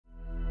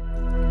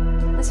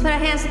Let's put our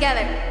hands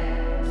together.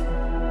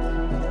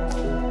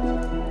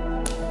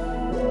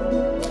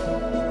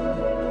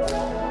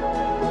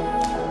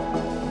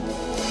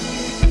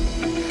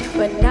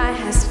 When night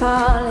has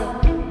fallen,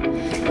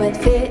 when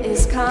fear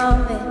is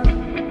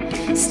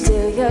coming,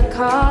 still you're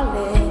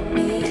calling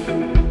me.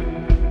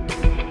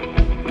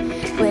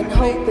 When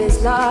hope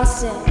is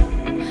lost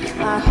and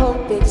my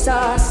hope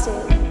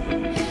exhausted,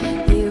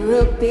 you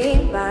will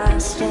be my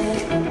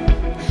strength.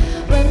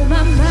 When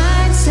my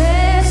mind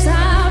says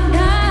I'm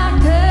not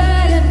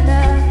good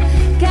enough,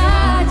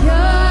 God,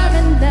 you're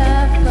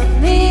enough for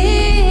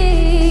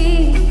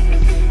me.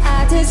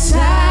 I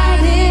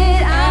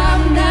decided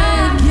I'm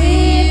not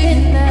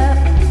giving up,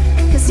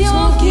 'cause you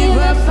won't give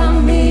up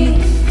on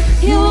me.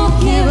 You won't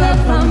give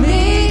up on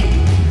me.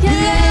 Your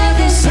love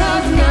is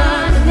holding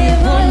on and it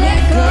won't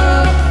let go.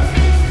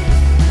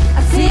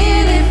 I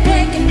feel it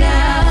breaking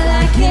out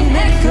like an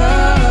echo.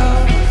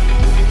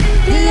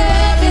 Your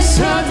love is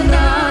holding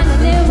on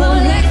and it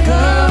won't let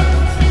go.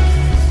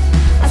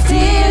 I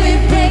feel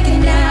it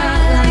breaking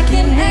out like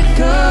an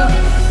echo,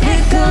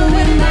 echo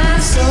in my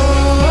soul.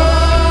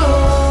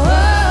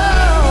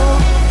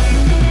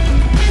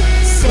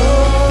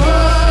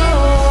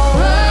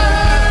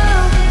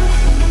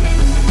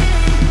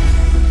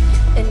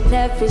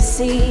 Every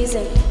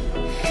season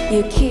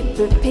you keep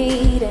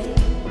repeating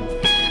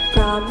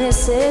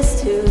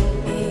promises to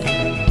me.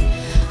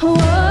 Whoa,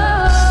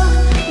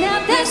 now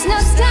there's no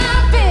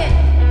stopping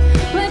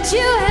what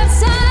you have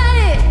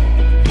started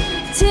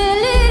till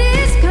it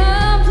is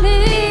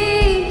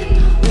complete.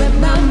 When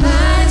my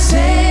mind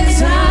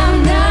says I'm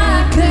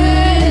not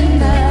good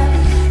enough,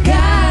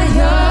 God,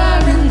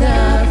 you're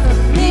enough for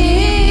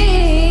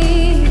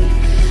me.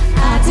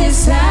 I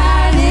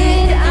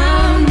decided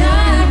I'm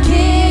not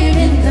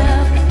giving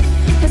up,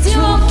 'cause you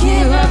won't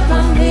give up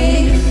on me.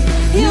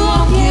 You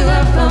won't give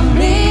up on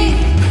me.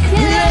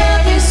 Your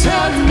love is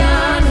holding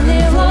on and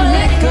it won't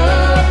let go.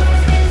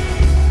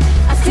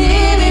 I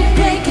feel it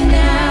breaking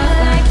out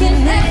like an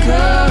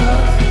echo.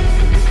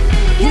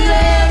 Your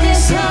love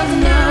is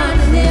holding on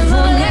and it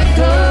won't let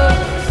go.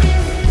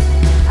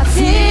 I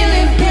feel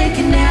it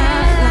breaking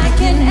out like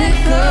an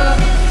echo,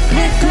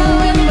 echo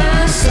in my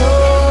soul.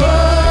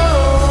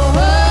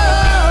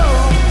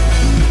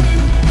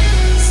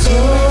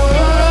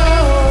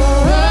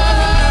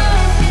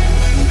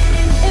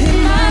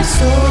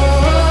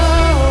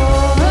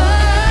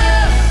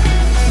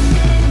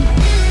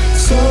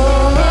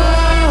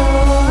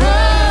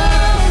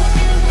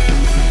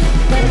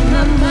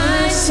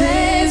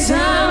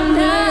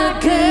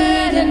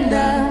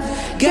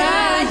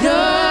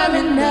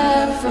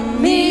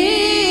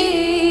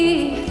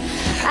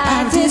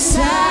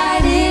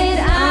 Decided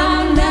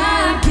I'm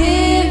not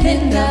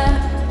giving up,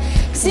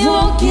 'cause you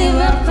won't give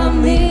up on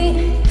me.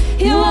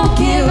 You won't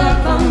give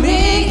up on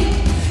me.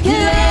 Your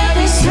love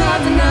is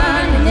holding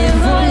on and it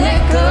won't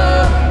let go.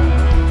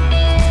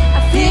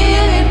 I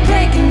feel it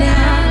breaking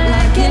out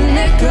like an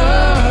echo.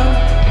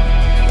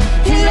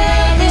 Your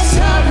love is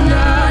holding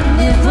on and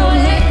it won't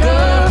let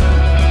go.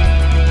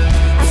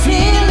 I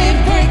feel it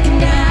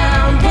breaking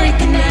out,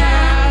 breaking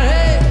out.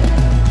 Hey.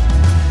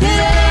 Your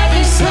love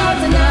is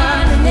holding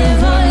on and it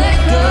won't let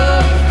go.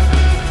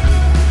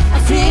 I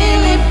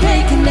feel it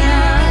breaking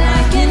out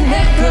like an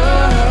echo.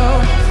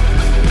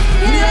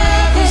 Your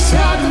love is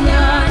holding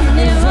on and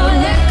it won't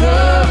let go.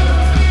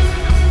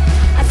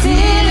 I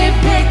feel it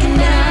breaking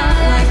out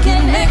like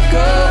an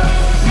echo,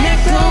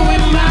 echo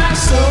in my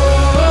soul.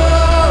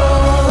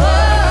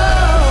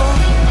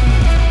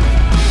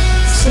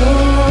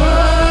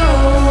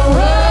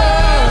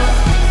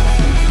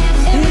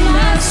 In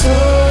my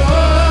soul.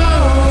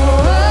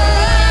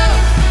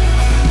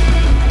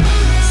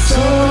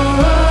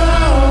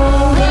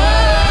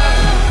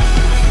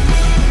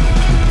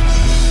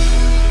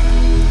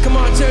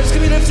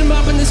 Can we lift him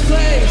up in this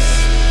place?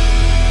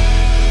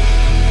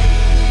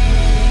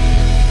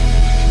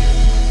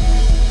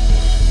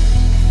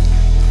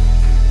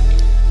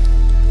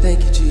 Thank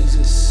you,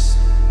 Jesus.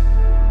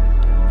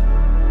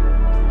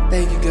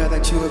 Thank you, God,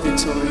 that you are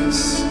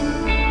victorious.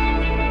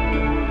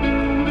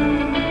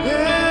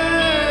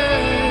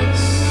 Yes.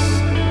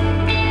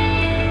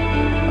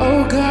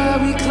 Oh,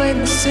 God, we claim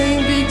the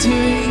same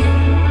victory.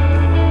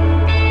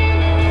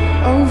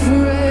 Oh,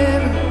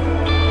 forever.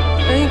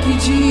 Thank you,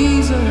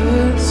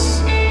 Jesus.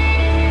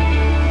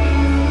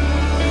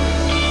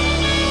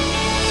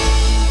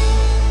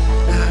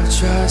 I've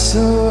tried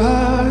so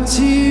hard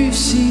to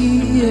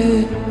see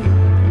it.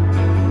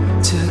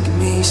 Took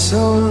me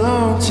so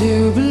long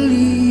to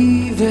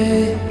believe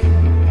it.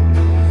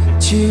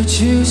 To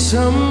choose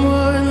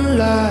someone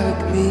like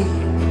me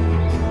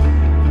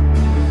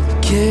to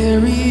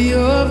carry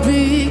your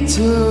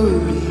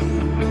victory.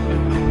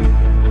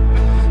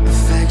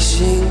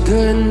 Perfection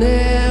could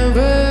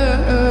never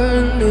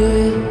earn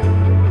it.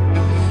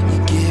 You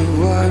give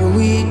what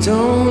we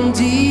don't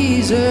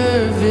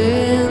deserve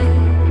it.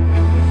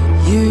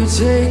 You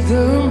take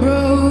the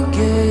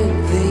broken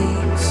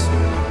things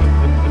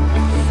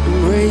and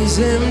raise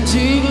them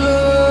to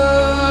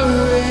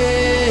glory.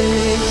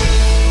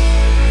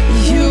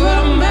 You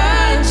are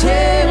my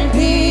champion.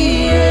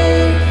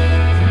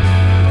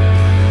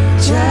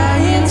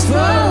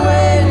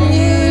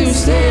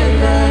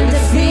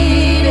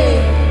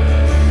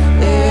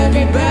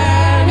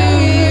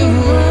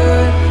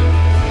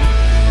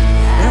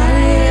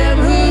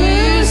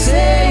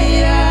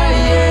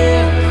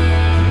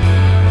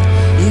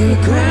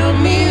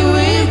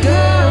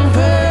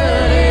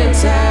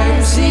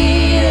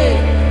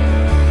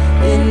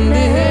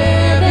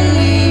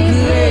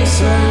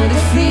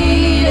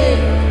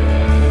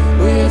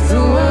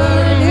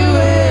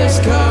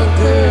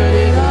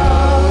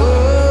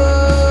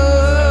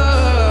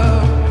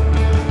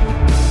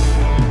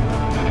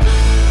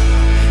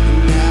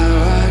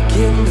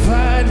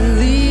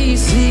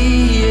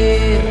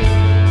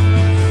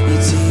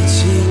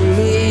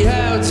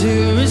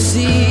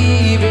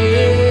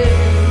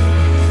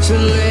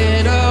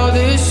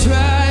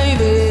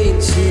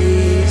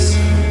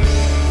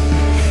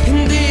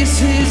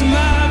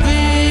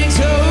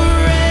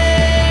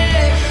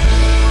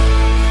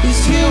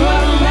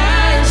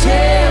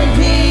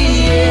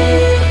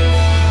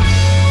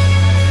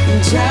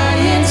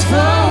 giants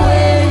fall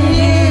when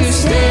you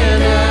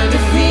stand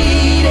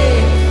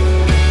undefeated.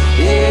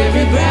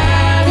 Every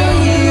battle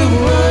you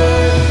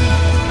won,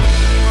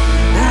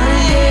 I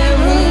am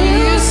who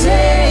you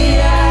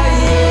say I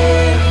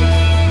am.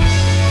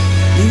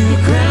 You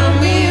crown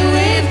me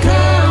with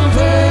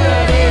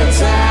confidence.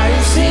 I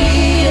am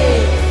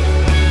seated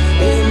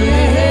in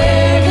the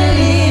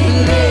heavenly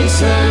place,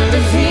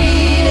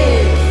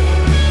 undefeated,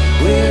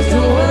 with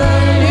the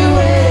one who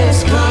has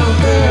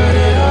conquered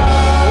it all.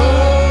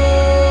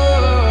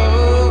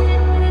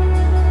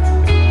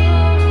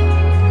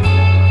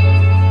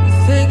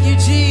 Thank you,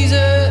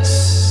 Jesus.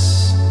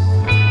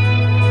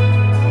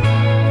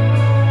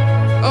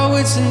 Oh,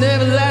 it's an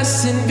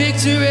everlasting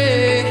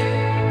victory.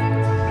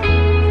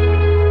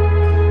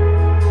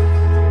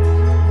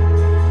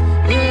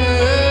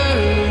 Yeah.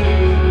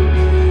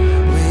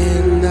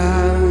 When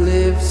I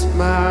lift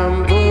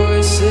my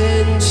voice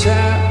and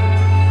shout,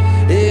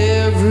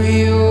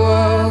 every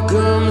wall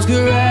comes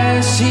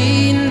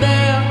crashing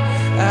down.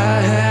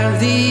 I have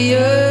the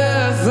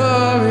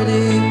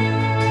authority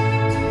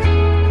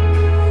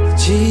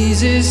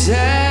Jesus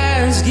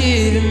has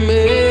given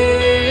me.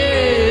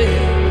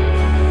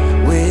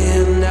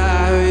 When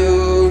I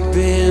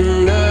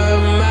open up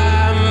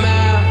my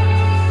mouth,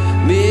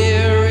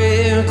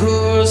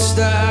 miracles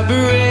start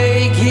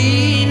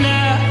breaking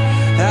out.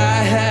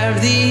 I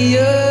have the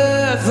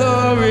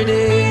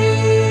authority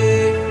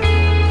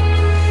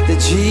that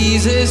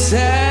Jesus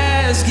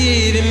has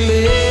given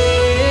me.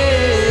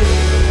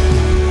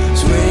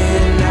 So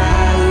when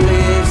I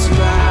lift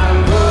my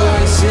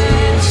voice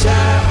and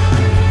shout,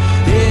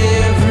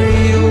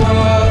 every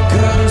wall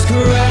comes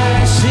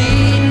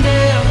crashing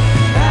down.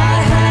 I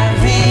have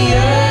the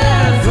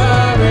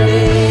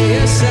authority,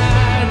 yes I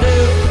do.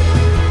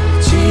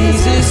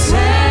 Jesus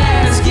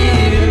has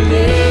given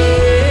me.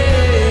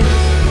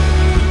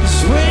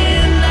 So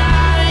when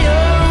I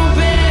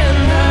open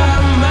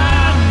up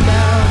my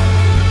mouth,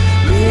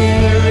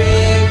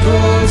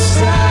 miracles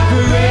start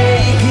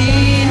breaking.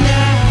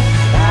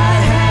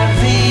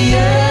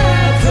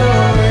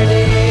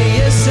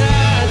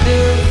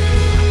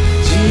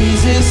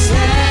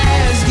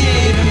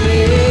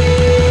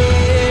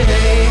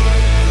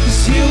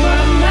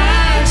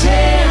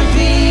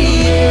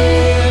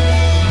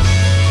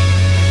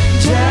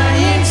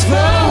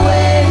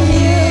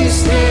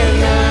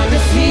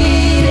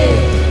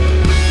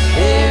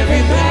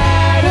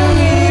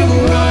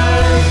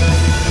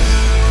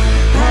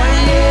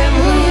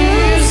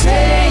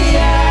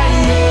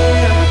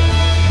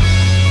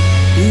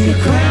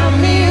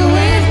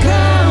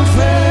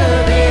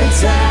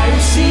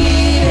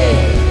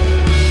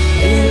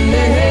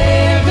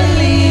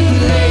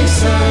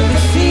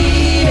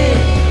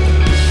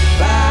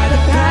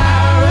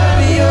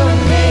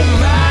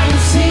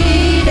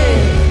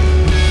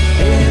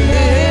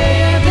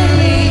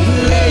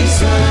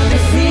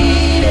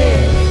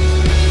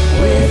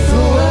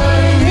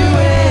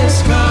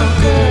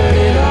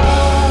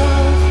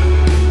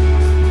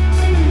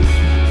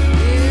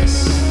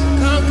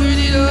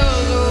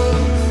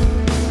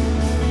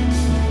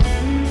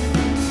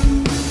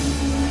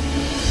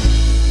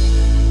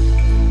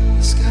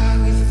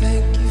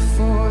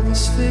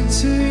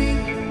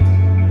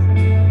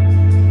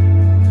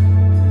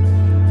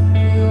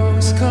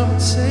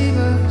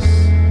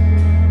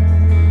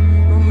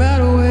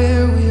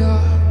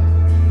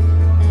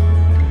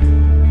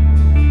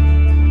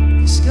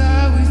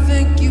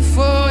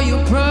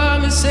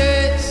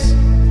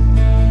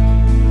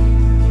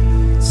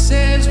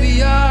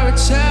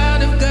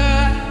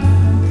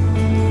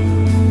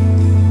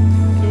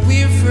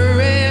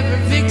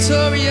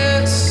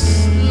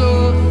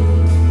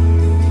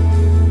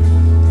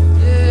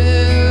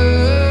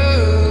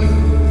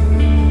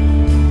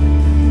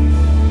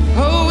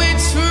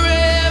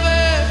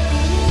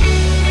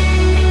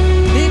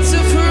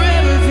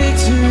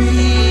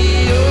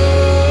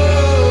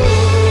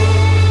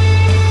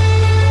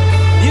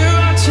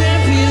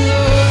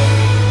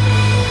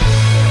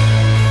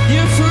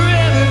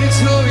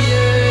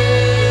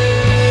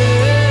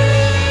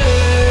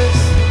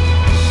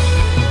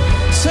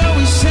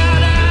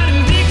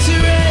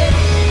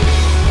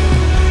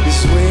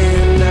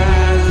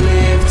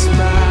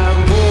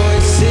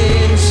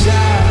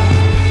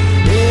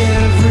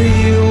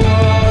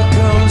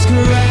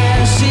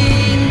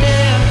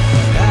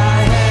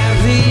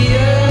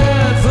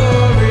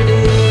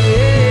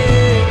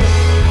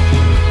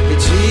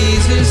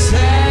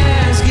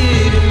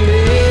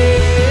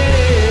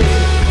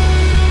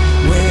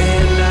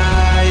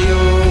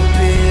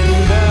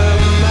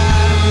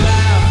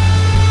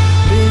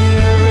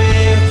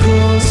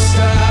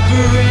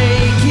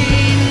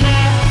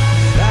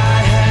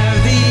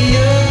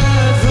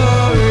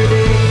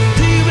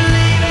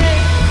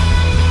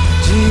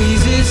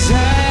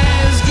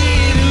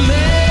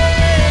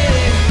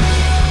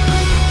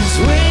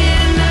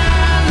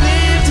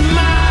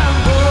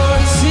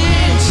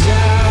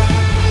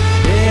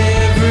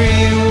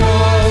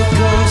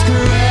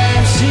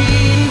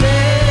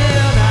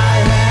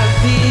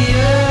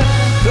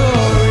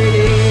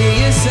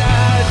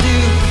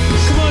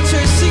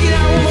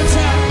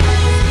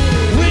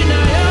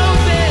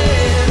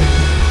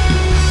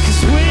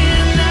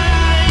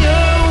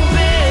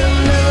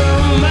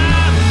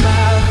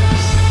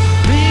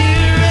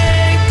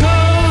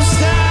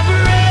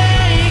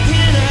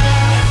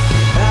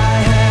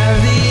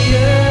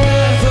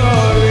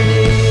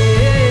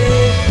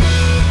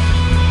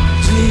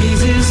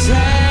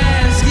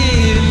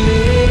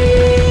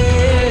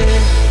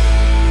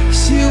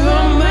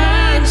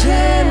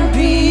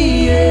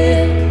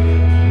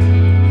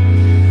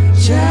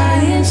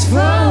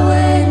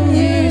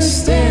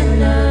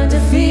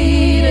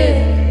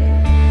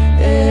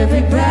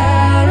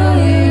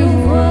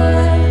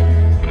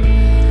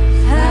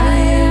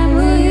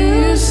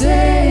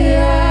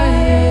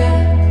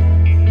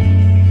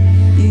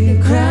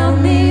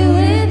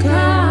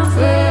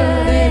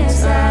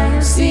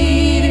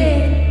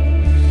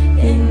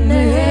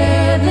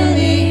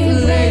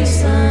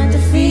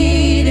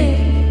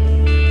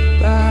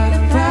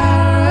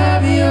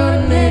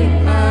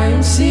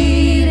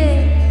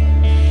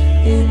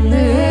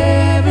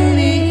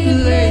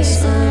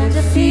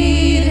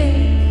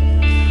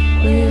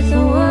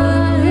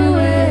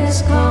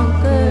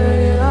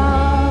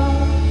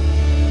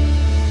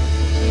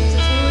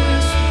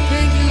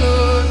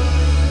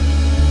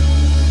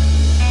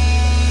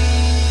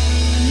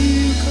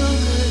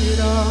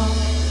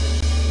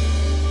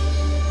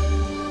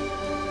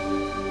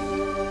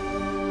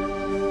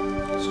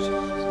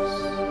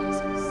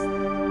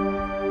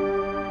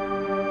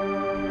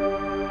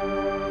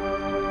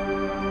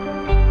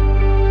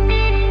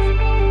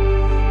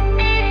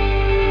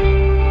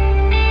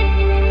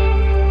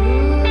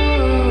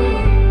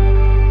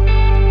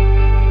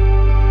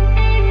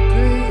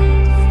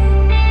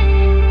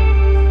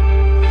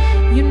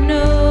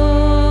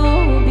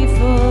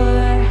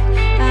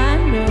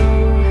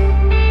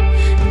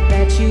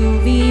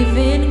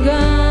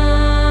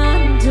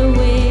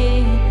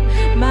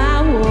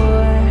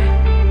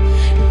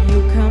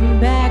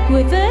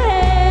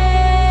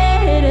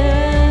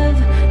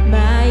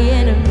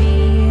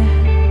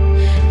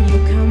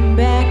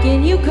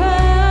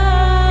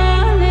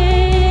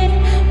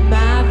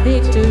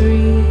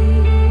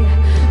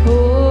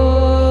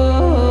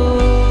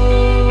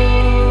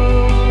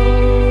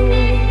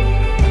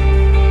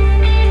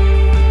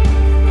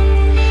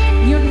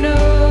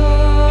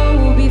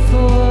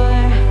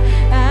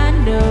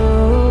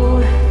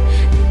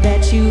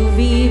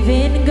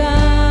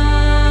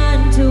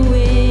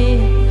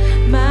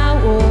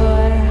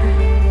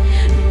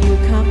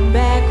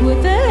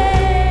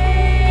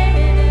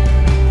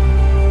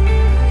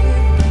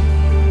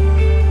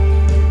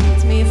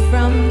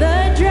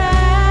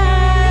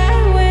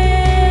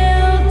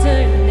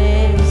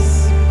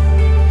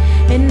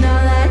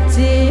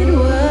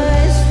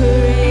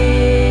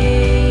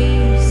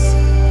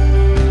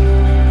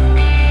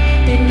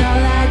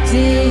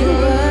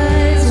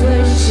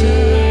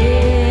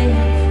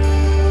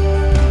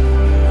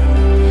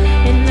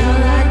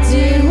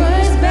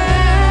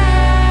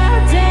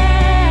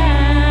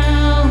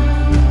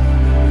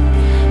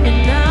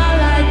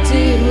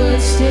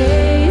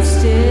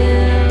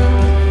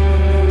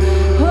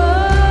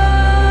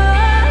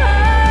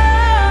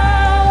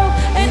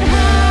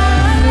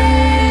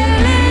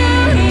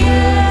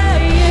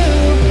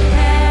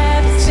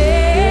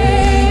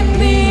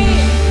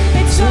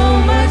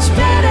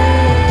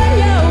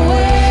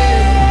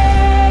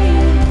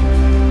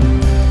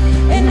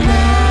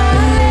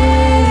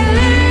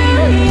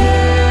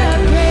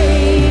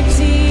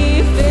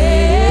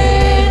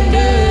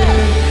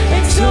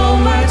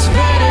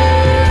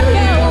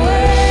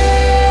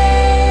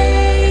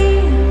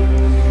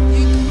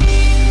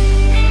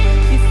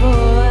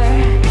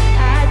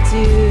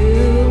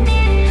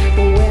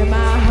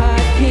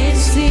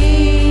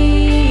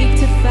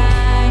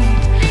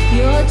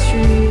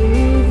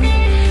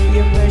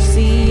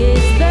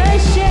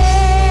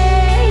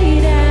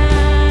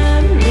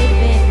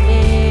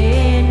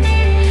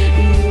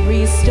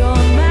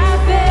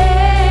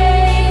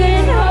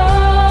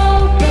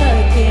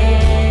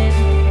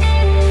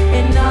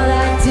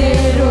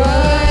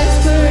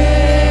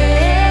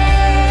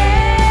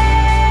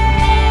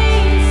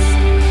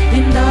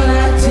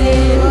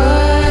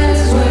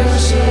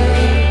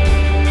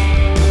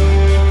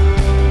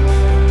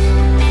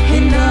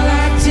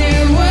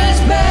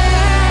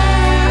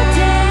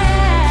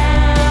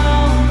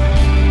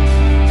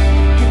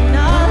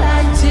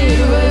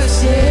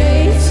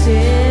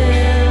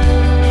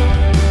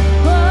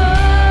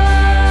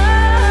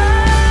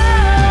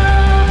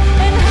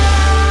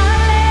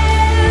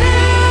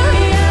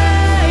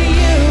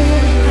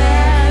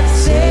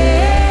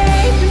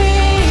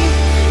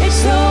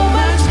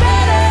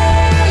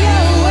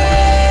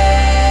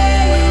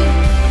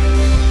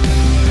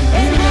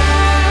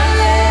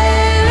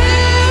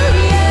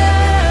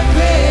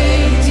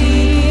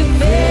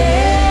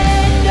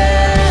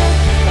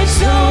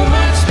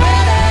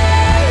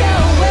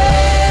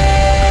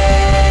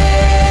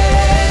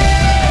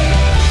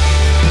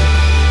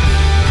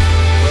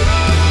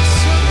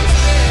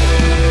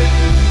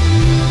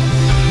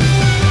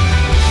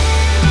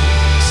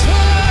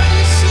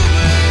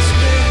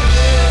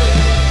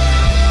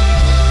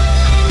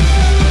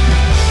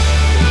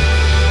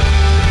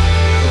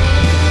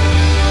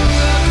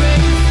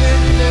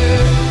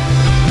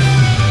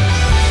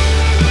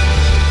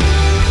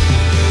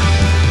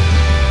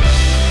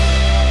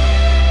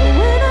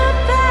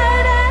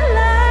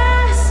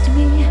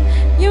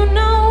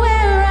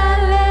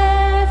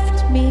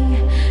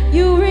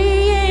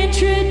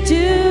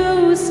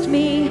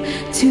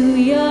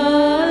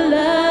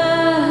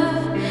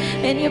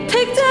 and you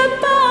picked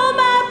up all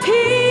my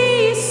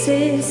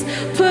pieces,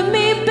 put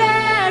me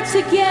back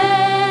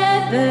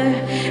together.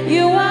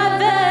 You are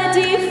the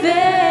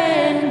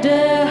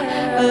defender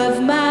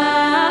of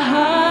my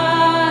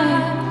heart.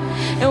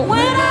 And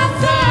when I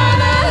thought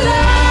I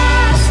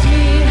lost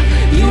me,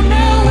 you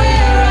know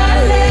where I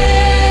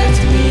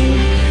left me.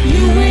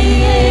 You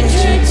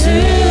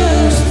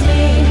reintroduced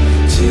me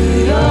to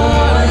your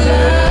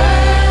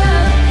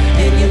love,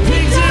 and you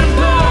picked up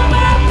all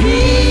my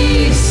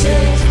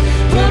pieces,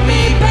 put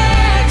me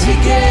back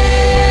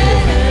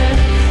together.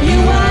 You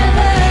are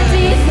the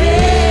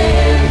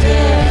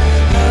defender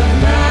of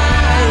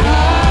my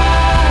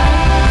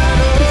heart.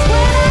 'Cause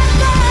when I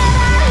thought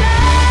I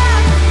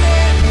lost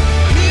me,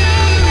 you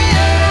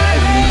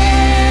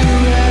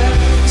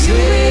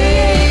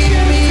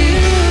saved me.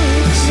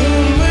 So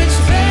much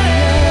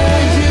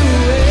better you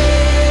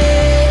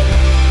way.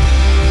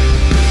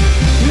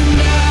 And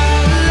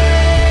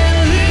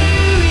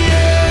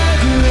hallelujah,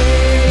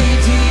 great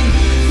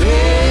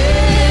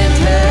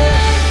defender.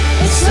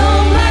 It's so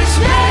much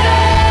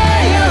better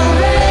your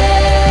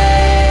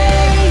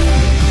way.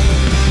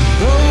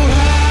 Oh,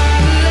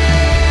 hallelujah,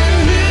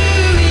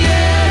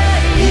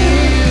 you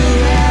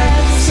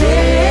have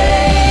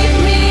saved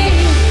me.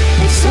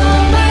 It's so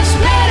much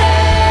better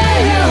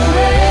your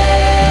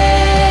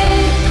way.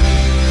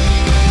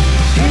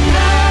 And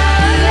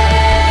hallelujah,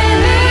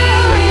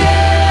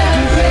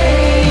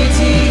 great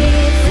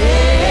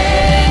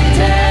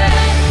defender.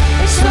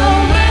 It's so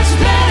much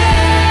better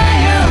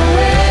your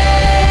way.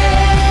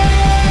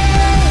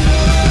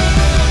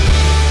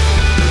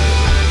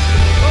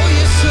 Oh,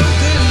 you're so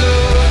good,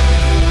 Lord.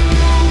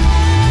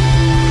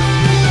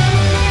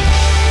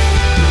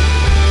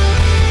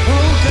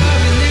 Oh, God,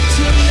 we lift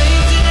your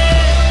name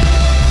today.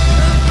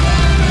 I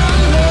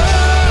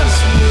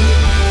lost me,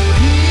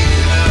 you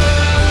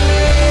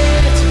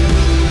led me.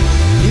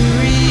 You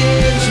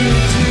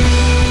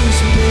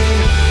reintroduced me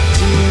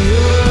to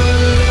your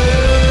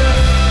love.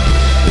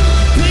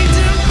 Picked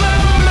up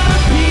all my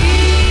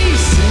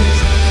pieces,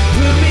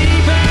 put me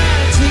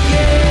back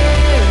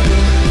together.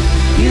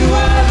 You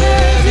are the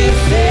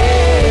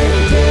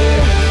defender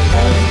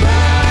of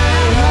my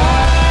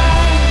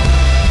heart.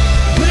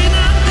 When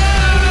I'm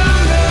down, I'm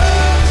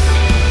lost.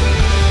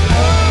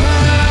 Oh, my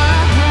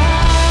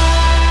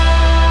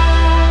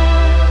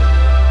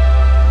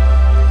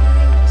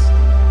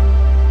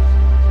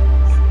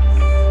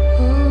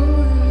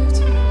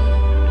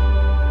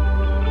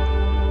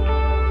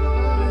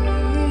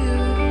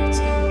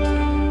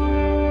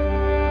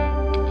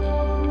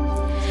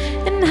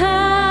and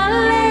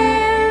hallelujah,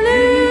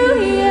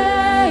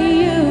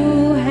 you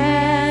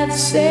have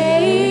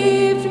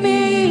saved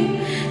me.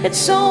 It's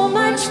so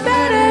much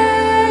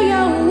better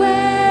your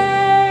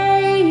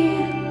way.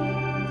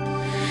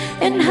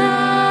 And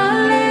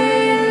hallelujah,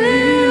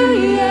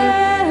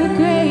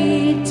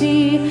 great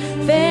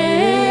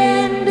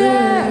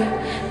defender.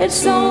 It's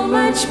so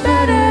much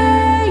better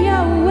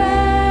your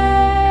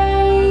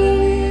way.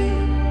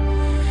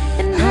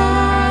 And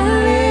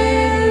hallelujah,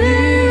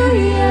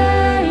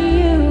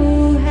 you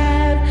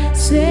have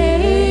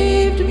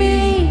saved me.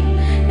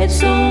 It's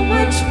so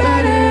much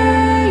better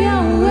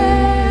your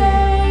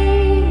way.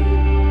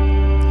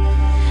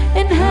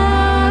 And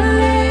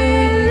hallelujah,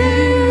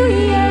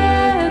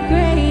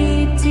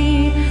 great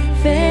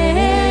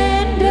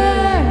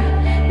defender.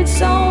 It's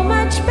so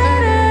much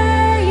better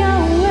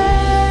your way.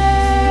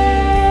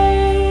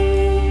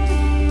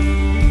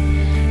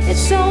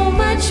 It's so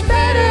much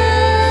better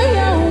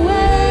your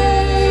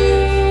way.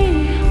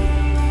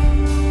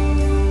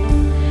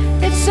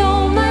 It's so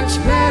much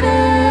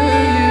better.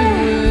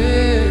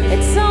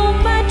 It's so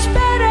much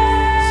better.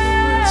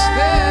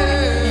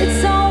 It's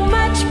so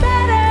much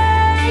better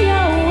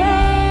your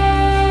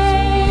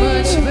way.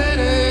 Much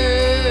better.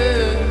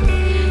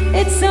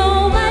 It's so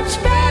much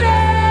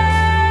better.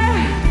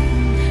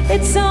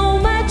 It's so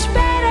much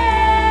better.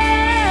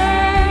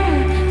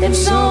 It's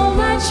so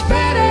much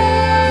better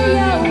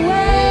your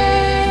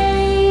way.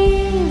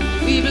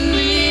 We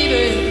believe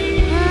it.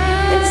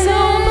 It's so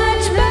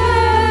much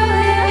better.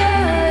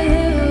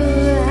 You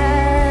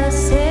have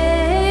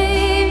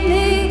saved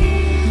me.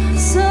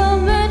 So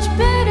much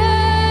better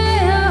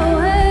your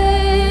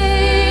way.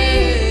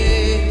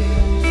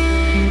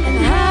 And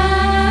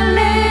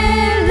hallelujah,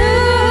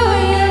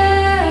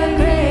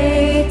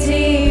 great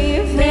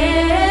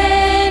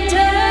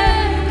defender.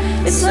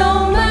 It's so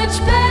much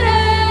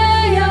better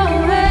your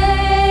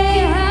way.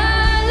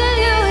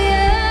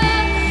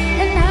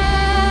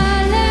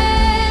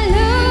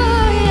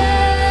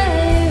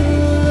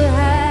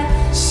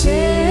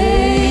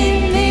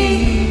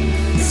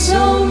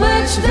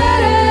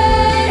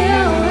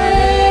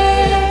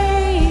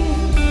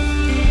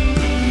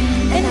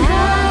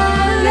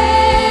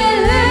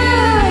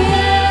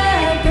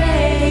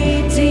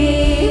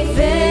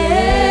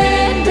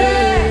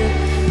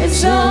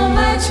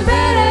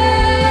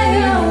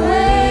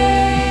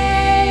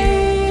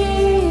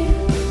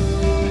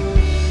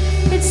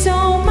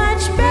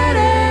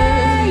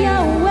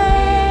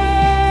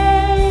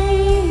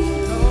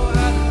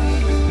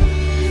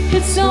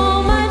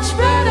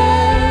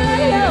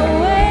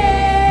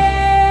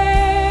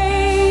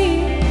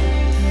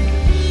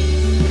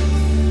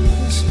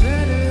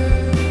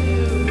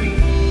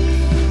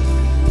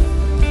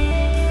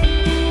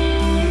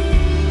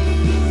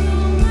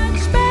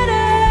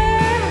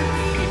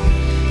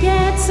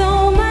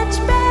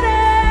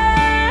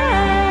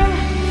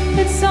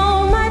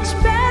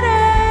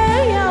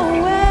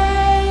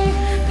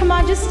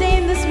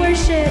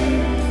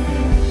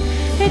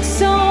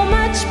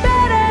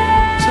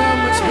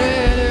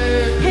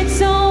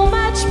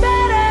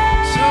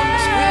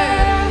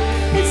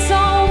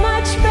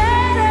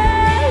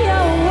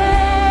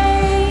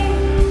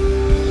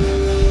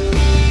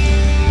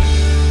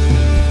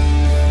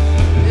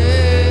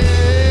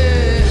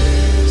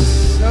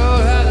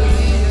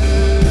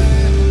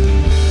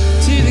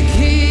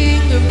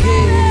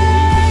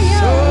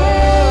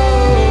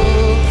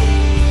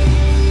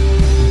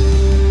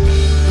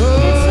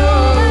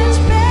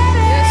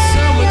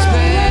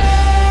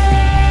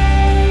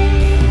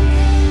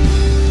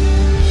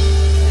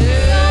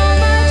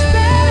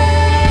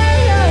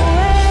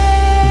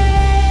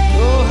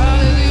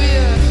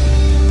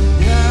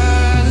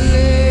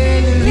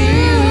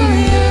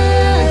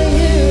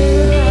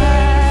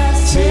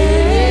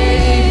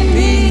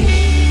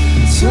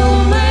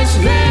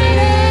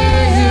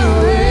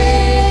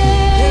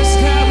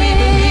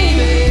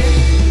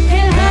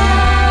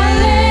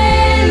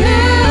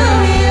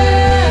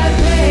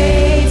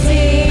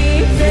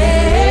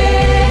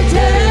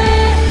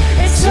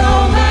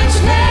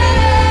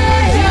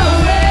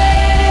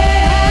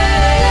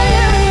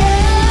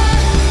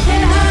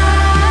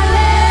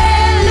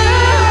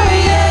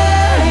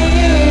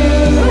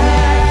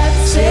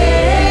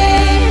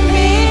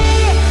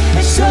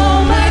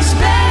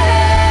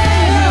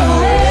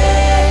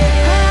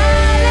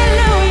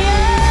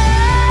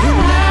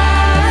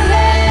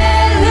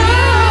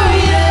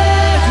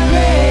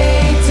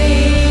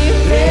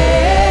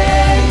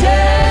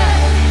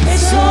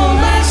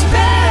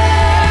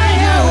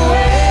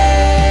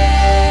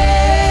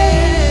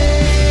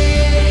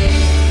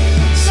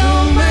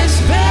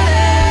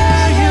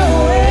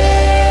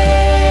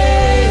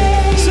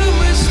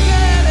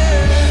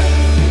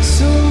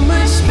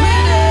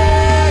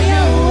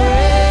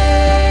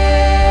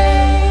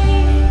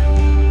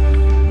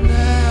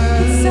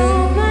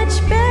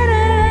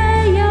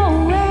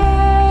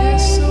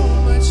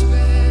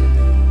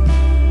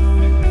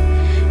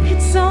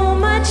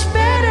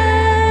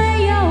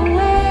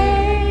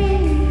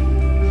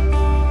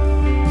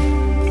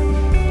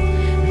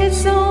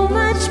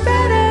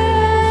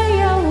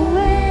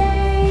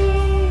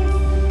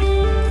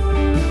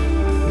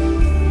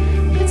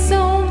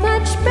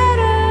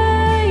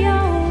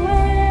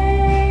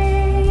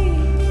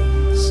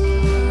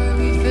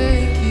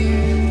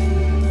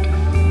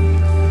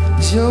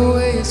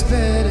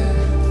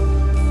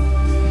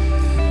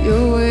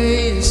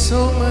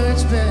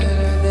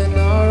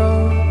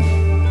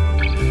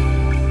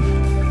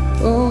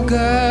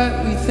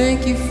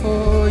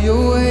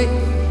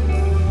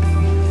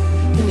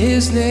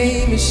 His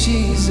name is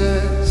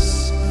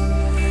Jesus.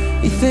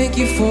 We thank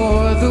you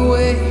for the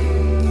way.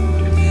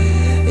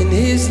 In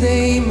His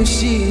name is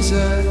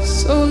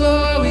Jesus. Oh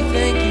Lord, we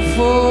thank you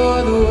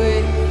for the way.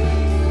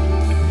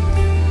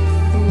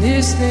 In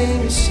His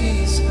name is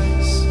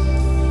Jesus.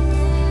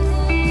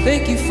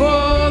 Thank you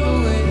for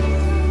the way.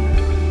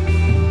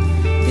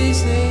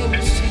 His name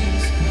is Jesus.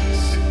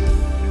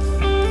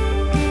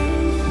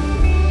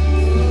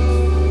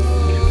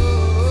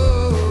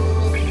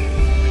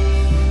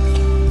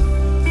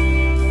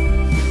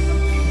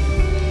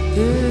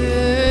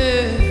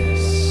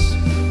 Yes.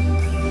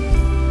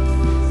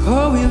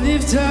 Oh, we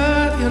lift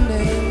up your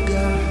name,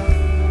 God.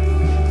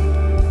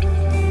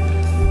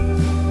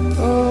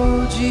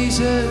 Oh,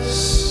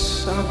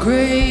 Jesus, our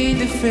great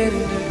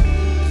defender.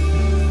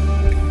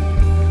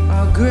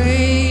 Our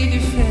great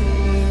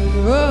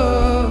defender.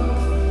 Oh,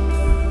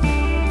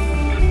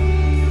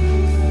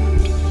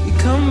 you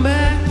come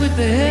back with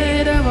the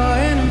head of our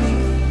enemy.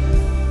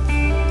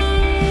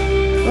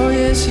 Oh,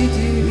 yes, you do.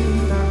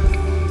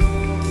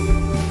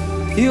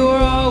 You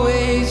are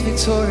always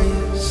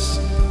victorious.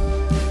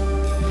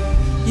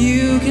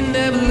 You can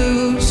never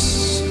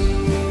lose.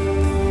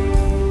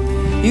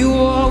 You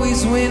will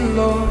always win,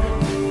 Lord.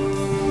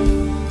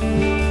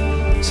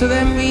 So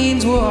that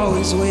means we'll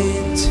always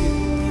win too.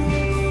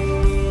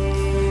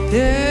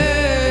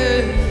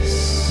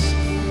 Yes.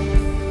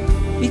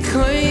 We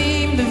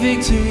claim the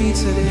victory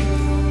today.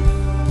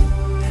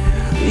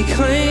 We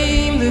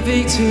claim the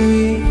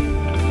victory.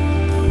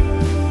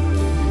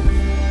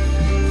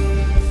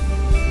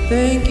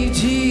 Thank you,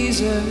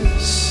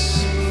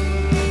 Jesus.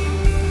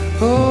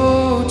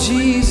 Oh,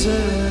 Jesus.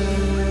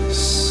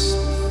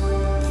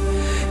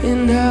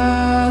 And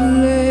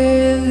hallelujah,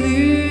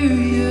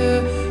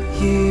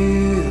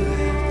 you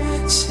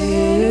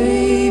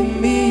save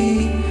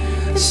me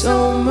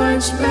so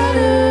much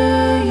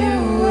better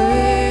your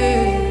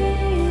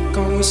way.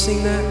 Come on, we'll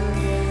sing that.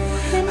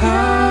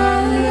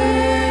 Hallelujah,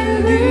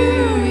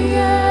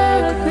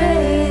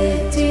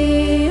 great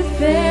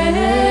defender.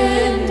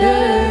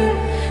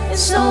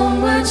 So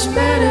much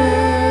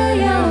better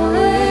your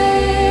ways.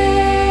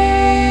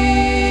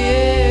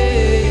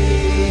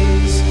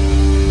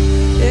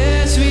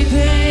 Yes, we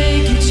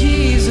thank you,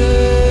 Jesus.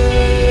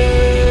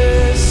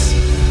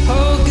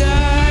 Oh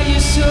God, you're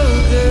so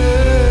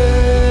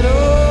good. Oh,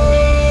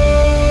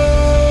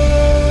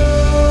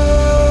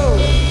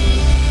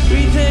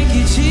 we thank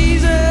you,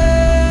 Jesus.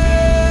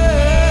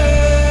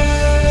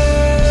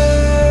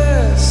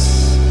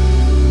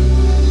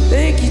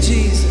 Thank you,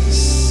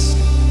 Jesus.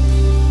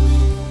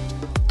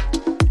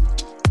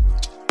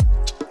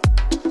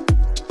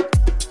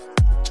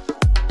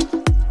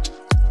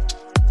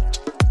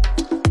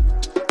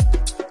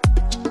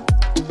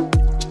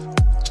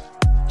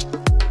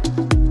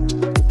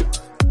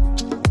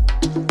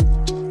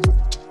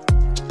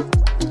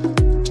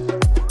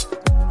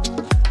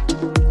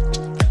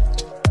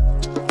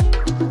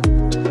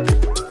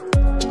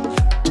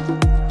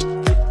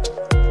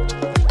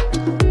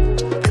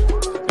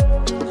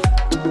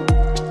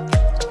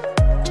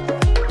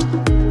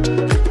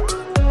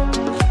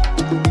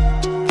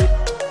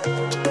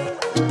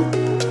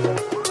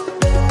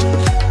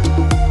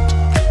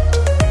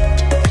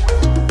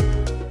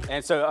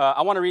 So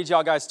I want to read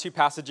y'all guys two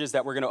passages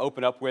that we're going to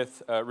open up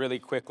with really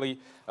quickly.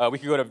 We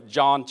could go to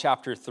John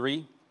chapter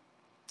 3.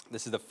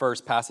 This is the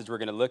first passage we're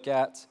going to look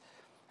at.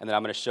 And then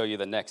I'm going to show you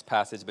the next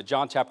passage. But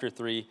John chapter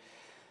 3,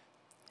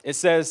 it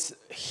says,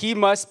 "He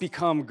must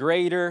become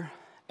greater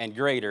and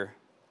greater,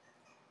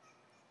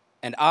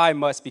 and I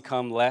must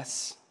become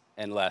less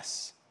and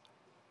less."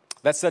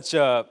 That's such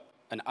an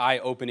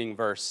eye-opening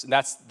verse. And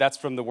that's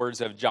from the words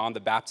of John the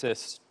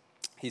Baptist.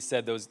 He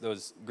said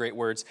those great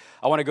words.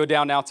 I want to go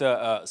down now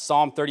to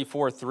Psalm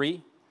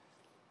 34:3.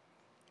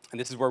 And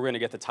this is where we're going to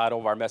get the title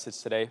of our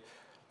message today.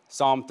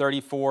 Psalm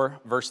 34,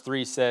 verse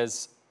 3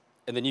 says,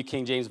 in the New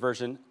King James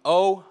Version,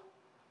 "Oh,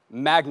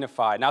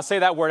 magnify." Now say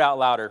that word out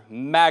louder.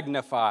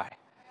 Magnify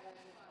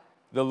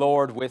the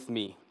Lord with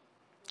me.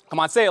 Come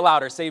on, say it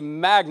louder. Say,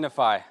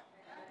 magnify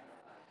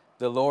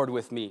the Lord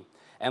with me.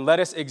 And let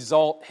us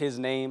exalt his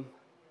name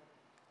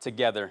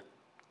together.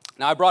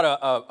 Now, I brought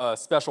a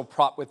special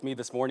prop with me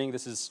this morning.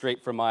 This is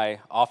straight from my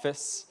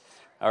office,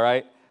 all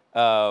right?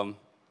 You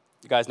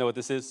guys know what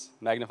this is?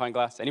 Magnifying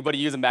glass? Anybody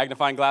use a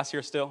magnifying glass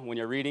here still when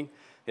you're reading?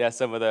 Yeah,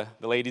 some of the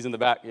ladies in the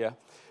back, yeah.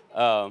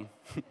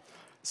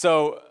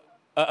 So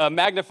a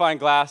magnifying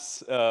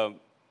glass,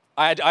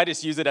 I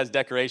just use it as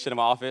decoration in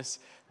my office,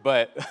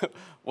 but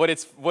what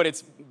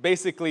it's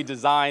basically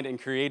designed and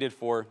created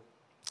for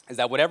is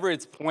that whatever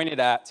it's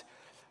pointed at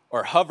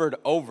or hovered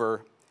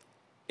over,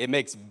 it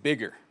makes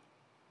bigger.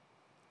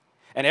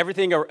 And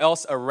everything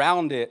else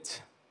around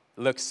it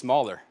looks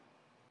smaller,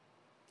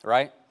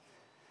 right?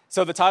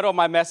 So the title of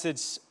my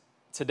message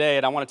today,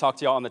 and I want to talk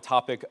to y'all on the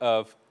topic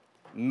of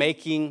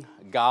making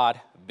God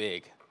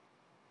big.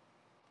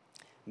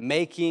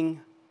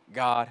 Making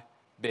God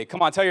big.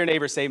 Come on, tell your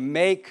neighbor, say,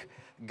 make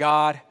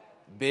God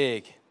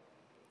big.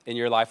 in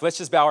your life. Let's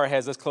just bow our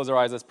heads. Let's close our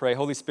eyes. Let's pray.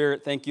 Holy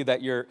Spirit, thank you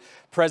that your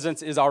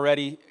presence is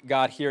already,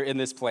 God, here in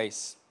this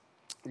place.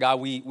 God,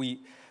 we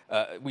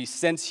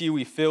sense you.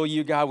 We feel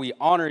you. God, we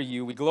honor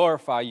you. We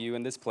glorify you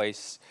in this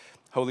place.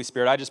 Holy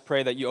Spirit, I just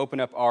pray that you open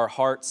up our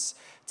hearts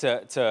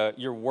to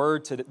your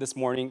word this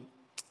morning.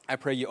 I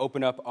pray you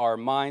open up our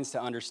minds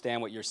to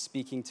understand what you're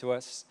speaking to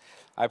us.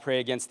 I pray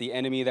against the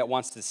enemy that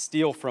wants to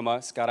steal from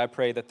us. God, I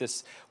pray that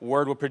this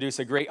word will produce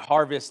a great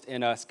harvest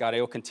in us. God, it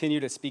will continue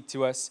to speak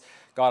to us,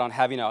 God, on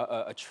having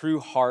a true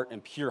heart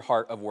and pure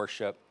heart of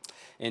worship.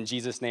 In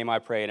Jesus' name I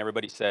pray, and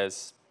everybody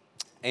says,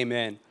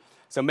 amen.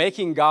 So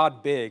making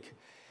God big.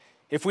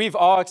 If we've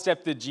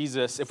accepted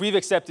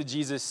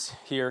Jesus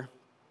here,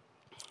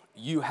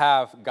 you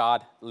have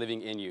God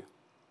living in you.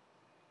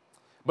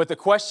 But the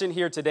question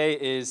here today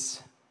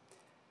is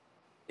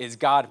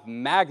God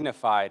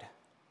magnified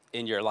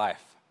in your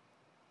life?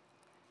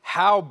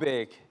 How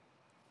big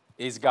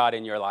is God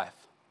in your life?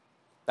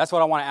 That's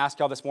what I want to ask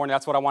y'all this morning.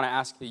 That's what I want to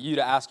ask you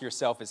to ask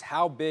yourself is,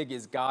 how big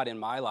is God in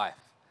my life?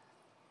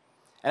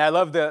 And I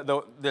love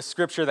the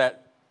scripture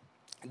that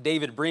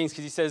David brings,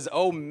 because he says,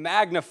 oh,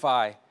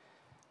 magnify,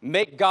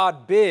 make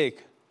God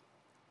big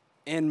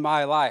in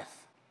my life.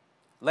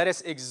 Let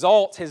us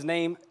exalt his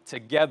name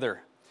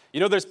together. You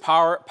know, there's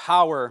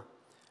power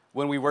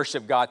when we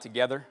worship God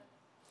together.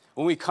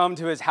 When we come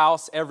to his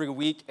house every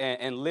week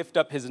and lift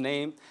up his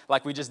name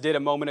like we just did a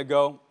moment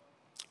ago.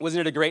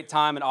 Wasn't it a great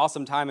time, an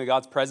awesome time in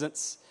God's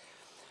presence?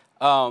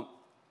 But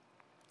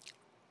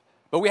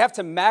we have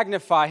to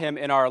magnify him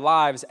in our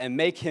lives and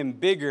make him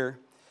bigger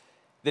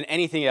than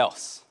anything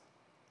else.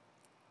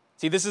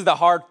 See, this is the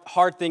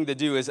hard thing to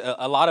do, is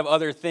a lot of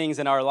other things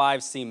in our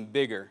lives seem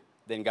bigger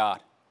than God.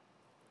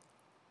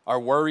 Our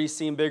worries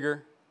seem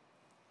bigger.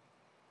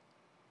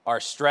 Our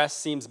stress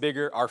seems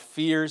bigger. Our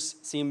fears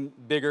seem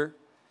bigger.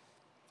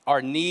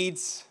 Our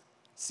needs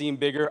seem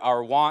bigger.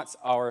 Our wants,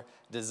 our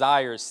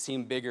desires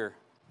seem bigger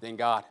than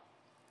God.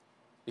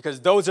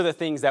 Because those are the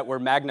things that we're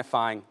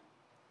magnifying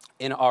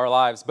in our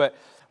lives. But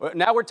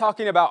now we're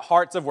talking about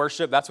hearts of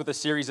worship. That's what the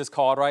series is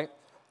called, right?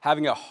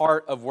 Having a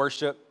heart of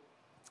worship.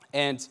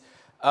 And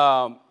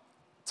to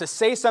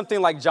say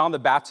something like John the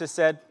Baptist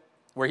said,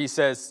 where he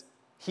says,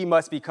 he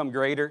must become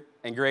greater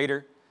and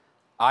greater,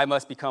 I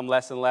must become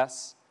less and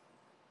less.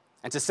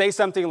 And to say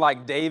something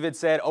like David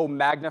said, oh,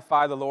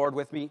 magnify the Lord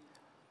with me.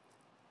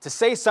 To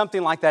say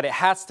something like that, it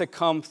has to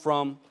come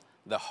from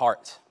the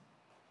heart.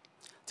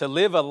 To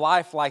live a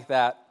life like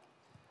that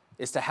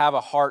is to have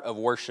a heart of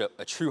worship,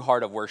 a true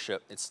heart of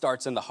worship. It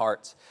starts in the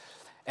heart.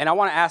 And I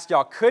want to ask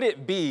y'all, could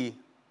it be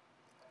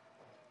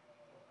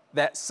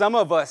that some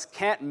of us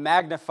can't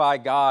magnify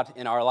God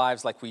in our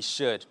lives like we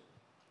should?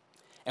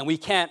 And we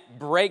can't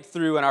break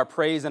through in our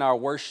praise and our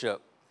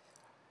worship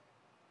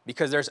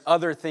because there's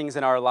other things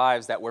in our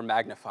lives that we're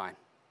magnifying?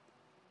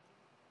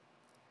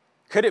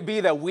 Could it be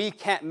that we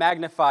can't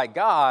magnify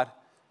God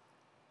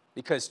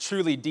because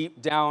truly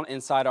deep down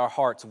inside our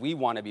hearts, we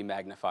want to be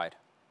magnified?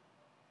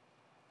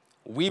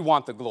 We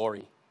want the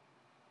glory.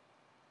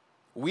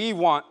 We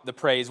want the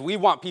praise. We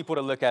want people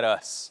to look at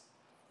us.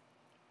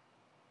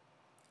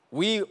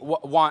 We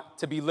want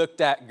to be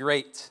looked at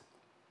great.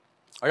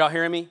 Are y'all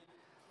hearing me?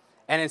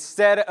 And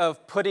instead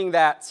of putting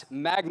that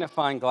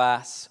magnifying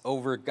glass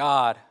over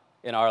God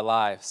in our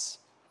lives,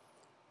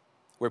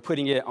 we're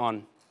putting it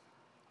on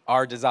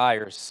our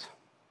desires,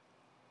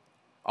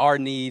 our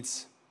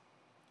needs,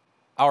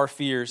 our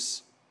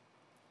fears.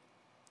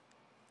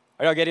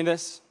 Are y'all getting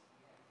this?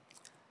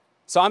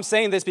 So I'm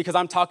saying this because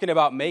I'm talking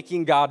about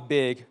making God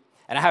big,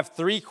 and I have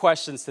 3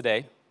 questions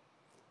today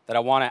that I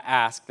want to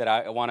ask, that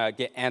I want to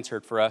get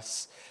answered for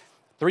us.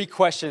 3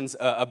 questions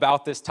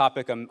about this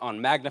topic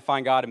on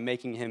magnifying God and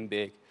making him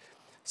big.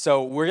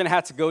 So we're going to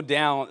have to go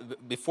down.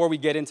 Before we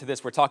get into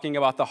this, we're talking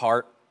about the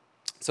heart.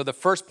 So the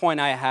first point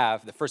I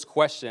have, the first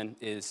question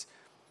is,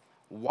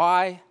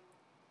 why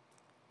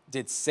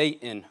did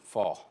Satan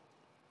fall?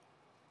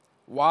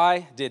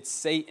 Why did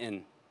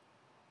Satan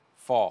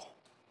fall?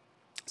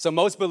 So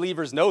most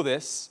believers know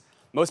this.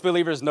 Most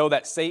believers know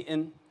that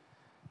Satan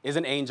is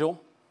an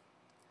angel,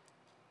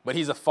 but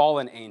he's a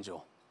fallen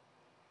angel.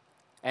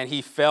 And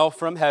he fell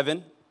from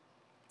heaven,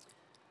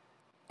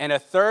 and a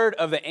third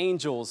of the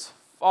angels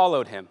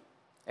followed him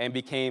and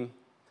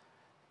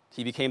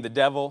he became the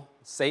devil,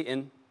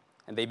 Satan,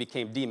 and they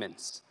became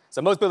demons.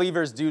 So most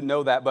believers do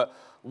know that, but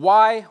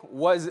why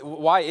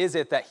is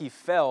it that he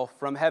fell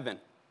from heaven?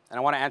 And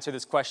I want to answer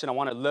this question. I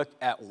want to look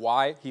at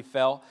why he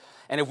fell.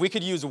 And if we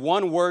could use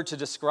one word to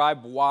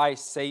describe why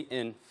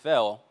Satan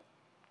fell,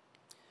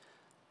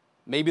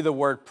 maybe the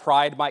word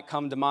pride might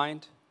come to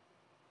mind.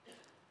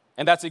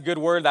 And that's a good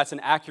word. That's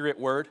an accurate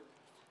word.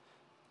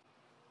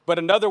 But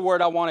another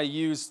word I want to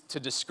use to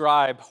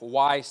describe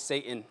why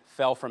Satan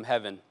fell from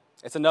heaven,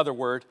 it's another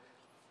word,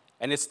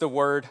 and it's the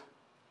word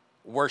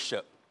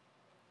worship.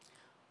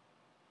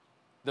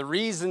 The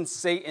reason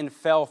Satan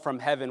fell from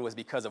heaven was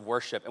because of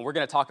worship, and we're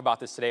going to talk about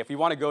this today. If you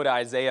want to go to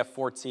Isaiah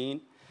 14,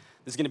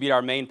 this is going to be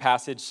our main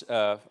passage,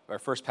 our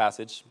first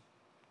passage.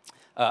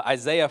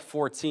 Isaiah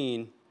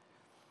 14,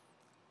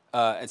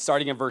 and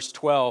starting in verse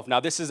 12. Now,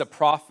 this is a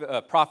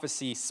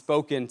prophecy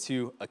spoken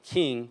to a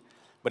king,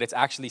 but it's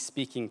actually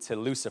speaking to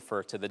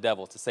Lucifer, to the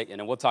devil, to Satan.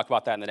 And we'll talk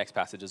about that in the next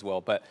passage as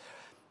well. But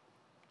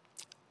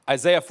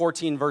Isaiah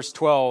 14, verse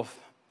 12,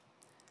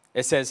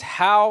 it says,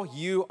 "How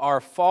you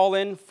are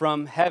fallen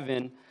from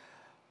heaven,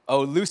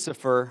 O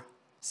Lucifer,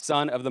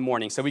 son of the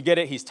morning." So we get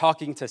it. He's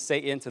talking to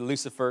Satan, to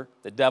Lucifer,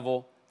 the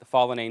devil, the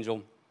fallen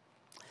angel.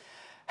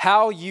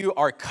 "How you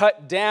are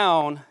cut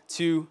down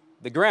to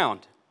the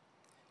ground,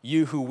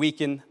 you who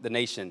weaken the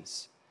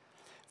nations.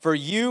 For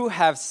you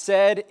have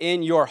said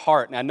in your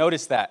heart." Now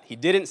notice that. He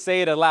didn't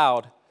say it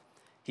aloud.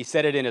 He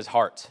said it in his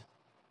heart.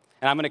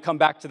 And I'm going to come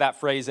back to that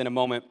phrase in a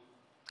moment.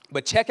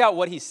 But check out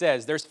what he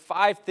says. There's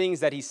 5 things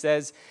that he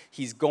says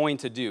he's going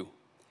to do.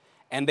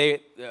 And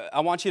I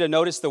want you to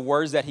notice the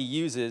words that he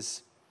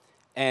uses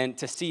and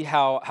to see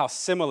how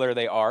similar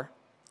they are.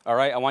 All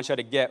right? I want you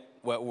to get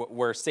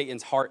where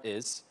Satan's heart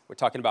is. We're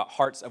talking about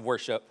hearts of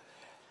worship.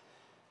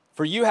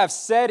 "For you have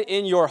said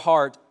in your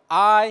heart,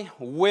 I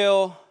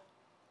will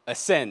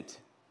ascend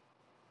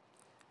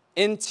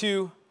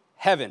into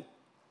heaven."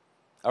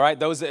 All right?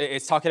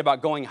 It's talking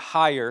about going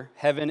higher.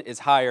 Heaven is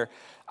higher.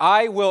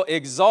 "I will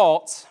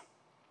exalt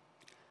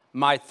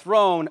my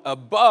throne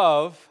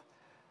above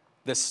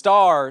the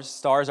stars,"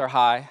 stars are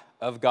high,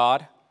 "of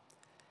God.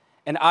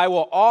 And I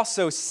will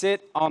also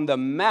sit on the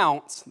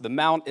mount," the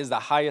mount is the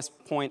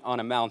highest point on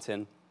a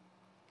mountain,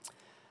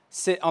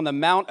 "sit on the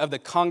mount of the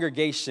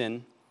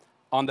congregation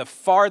on the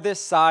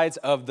farthest sides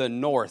of the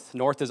north."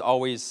 North is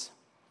always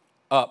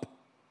up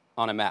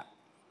on a map.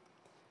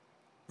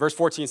 Verse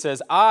 14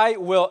 says, "I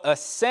will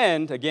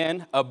ascend,"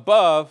 again,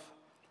 "above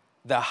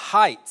the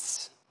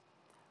heights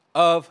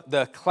of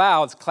the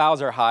clouds."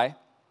 Clouds are high.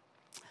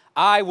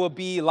 "I will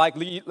be like,"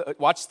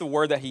 watch the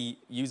word that he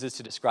uses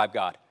to describe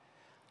God.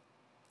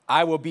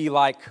 "I will be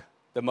like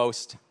the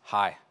Most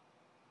High."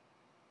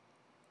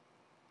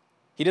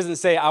 He doesn't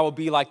say, "I will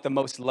be like the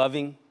most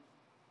loving.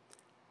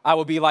 I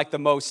will be like the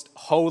most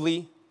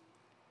holy."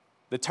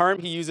 The term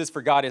he uses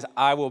for God is,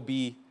 "I will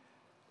be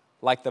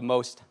like the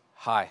Most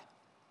High."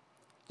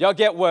 Y'all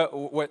get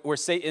where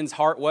Satan's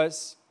heart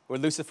was, where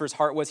Lucifer's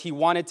heart was? He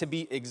wanted to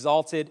be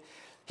exalted.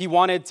 He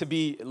wanted to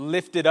be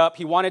lifted up.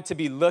 He wanted to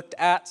be looked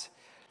at.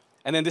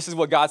 And then this is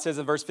what God says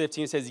in verse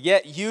 15. It says,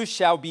 "Yet you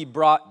shall be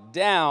brought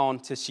down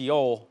to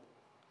Sheol,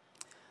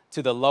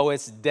 to the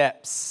lowest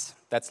depths,"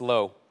 that's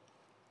low,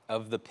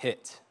 "of the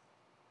pit."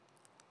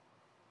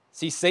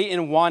 See,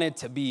 Satan wanted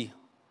to be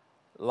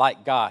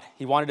like God.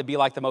 He wanted to be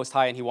like the Most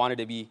High, and he wanted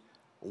to be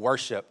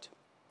worshiped.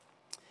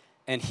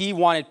 And he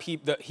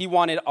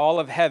wanted all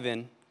of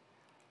heaven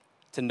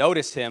to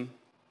notice him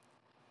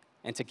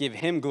and to give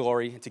him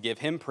glory, to give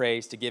him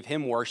praise, to give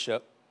him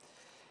worship.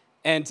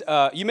 And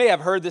you may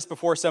have heard this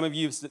before. Some of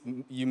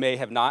you may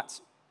have not.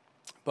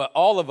 But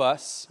all of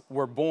us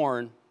were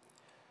born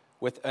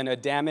with an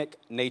Adamic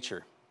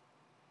nature.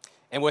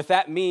 And what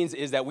that means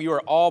is that we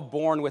were all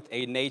born with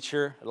a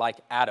nature like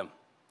Adam.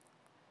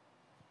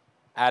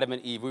 Adam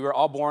and Eve. We were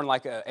all born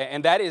like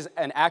and that is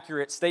an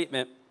accurate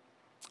statement,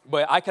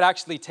 but I could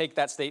actually take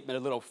that statement a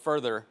little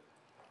further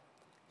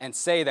and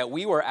say that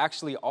we were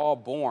actually all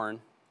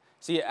born.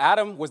 See,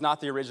 Adam was not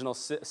the original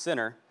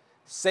sinner.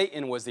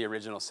 Satan was the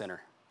original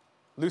sinner,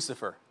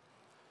 Lucifer.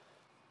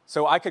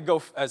 So I could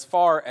go as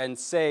far and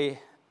say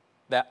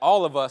that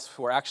all of us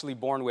were actually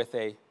born with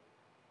a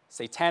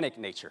satanic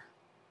nature.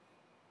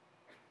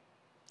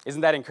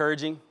 Isn't that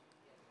encouraging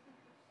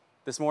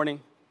this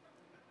morning?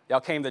 Y'all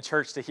came to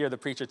church to hear the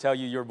preacher tell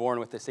you you're born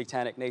with a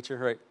satanic nature,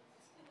 right?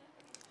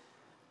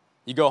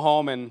 You go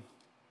home and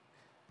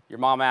your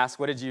mom asks,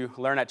 "What did you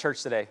learn at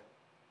church today?"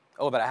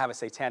 "Oh, that I have a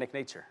satanic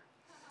nature."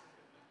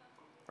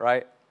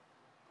 Right?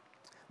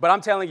 But I'm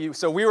telling you,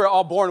 so we were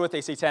all born with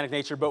a satanic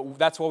nature, but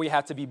that's why we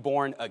have to be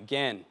born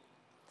again.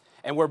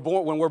 And when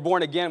we're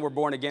born again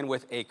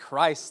with a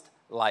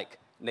Christ-like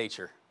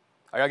nature.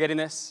 Are y'all getting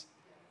this?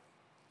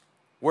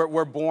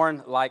 We're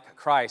born like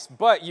Christ.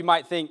 But you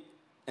might think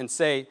and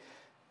say,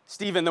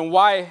 "Stephen, then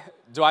why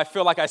do I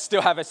feel like I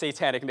still have a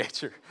satanic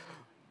nature?"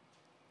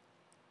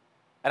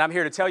 And I'm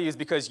here to tell you is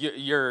because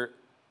your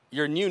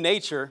new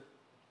nature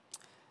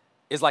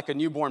is like a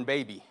newborn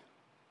baby.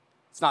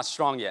 It's not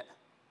strong yet.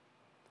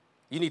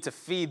 You need to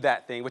feed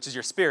that thing, which is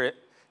your spirit.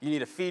 You need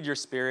to feed your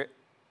spirit.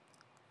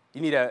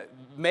 You need to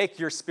make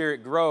your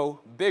spirit grow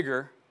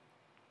bigger,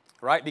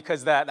 right?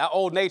 Because that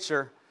old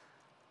nature,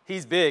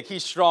 he's big,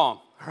 he's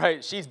strong,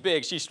 right? She's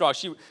big, she's strong.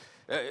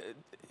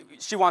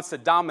 She wants to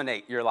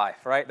dominate your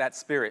life, right? That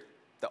spirit,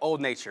 the old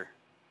nature,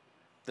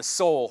 the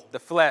soul, the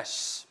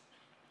flesh.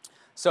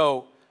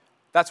 So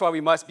that's why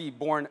we must be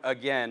born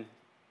again.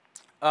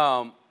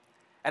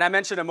 And I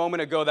mentioned a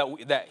moment ago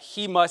that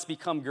he must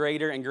become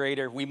greater and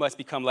greater. We must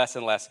become less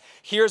and less.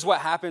 Here's what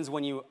happens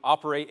when you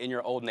operate in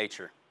your old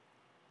nature.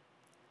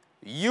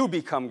 You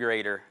become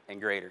greater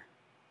and greater.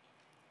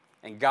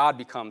 And God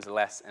becomes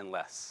less and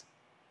less.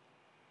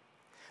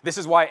 This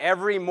is why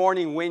every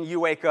morning when you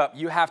wake up,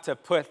 you have to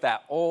put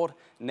that old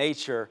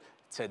nature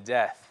to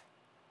death.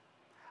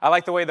 I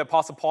like the way the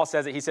Apostle Paul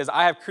says it. He says,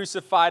 "I have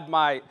crucified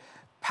my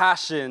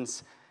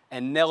passions,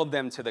 and nailed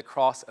them to the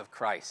cross of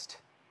Christ.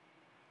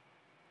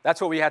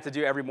 That's what we have to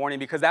do every morning,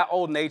 because that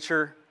old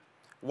nature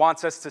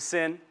wants us to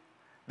sin.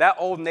 That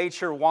old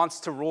nature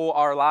wants to rule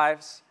our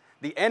lives.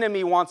 The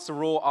enemy wants to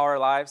rule our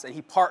lives, and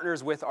he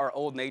partners with our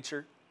old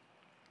nature.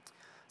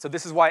 So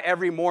this is why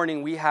every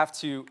morning we have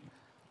to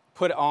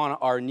put on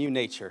our new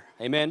nature.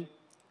 Amen?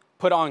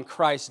 Put on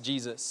Christ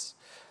Jesus.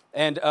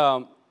 And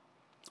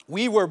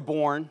we were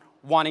born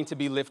wanting to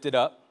be lifted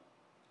up,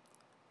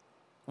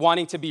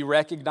 wanting to be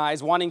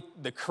recognized, wanting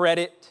the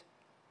credit,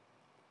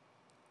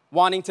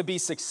 wanting to be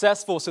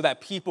successful so that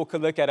people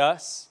could look at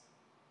us.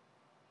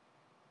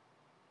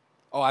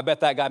 Oh, I bet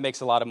that guy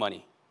makes a lot of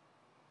money.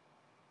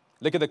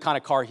 Look at the kind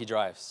of car he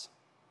drives.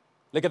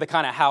 Look at the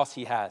kind of house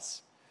he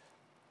has.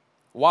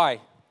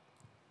 Why?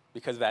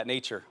 Because of that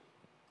nature.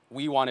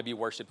 We want to be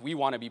worshiped. We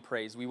want to be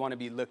praised. We want to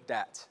be looked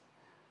at.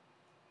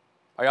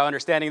 Are y'all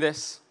understanding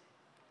this?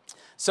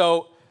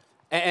 So,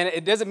 and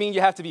it doesn't mean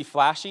you have to be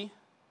flashy.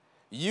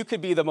 You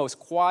could be the most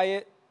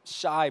quiet,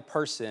 shy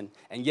person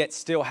and yet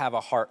still have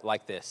a heart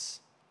like this,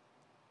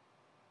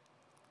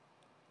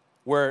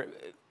 where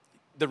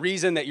the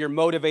reason that you're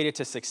motivated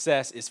to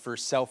success is for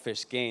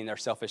selfish gain or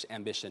selfish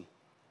ambition.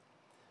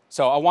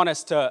 So I want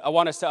us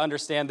to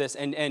understand this.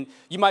 And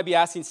you might be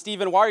asking,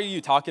 Stephen, why are you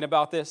talking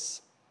about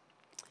this?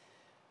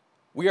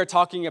 We are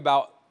talking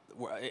about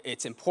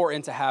it's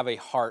important to have a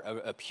heart,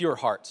 a pure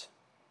heart,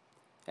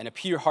 and a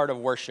pure heart of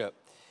worship.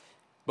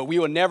 But we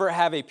will never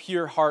have a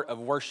pure heart of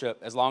worship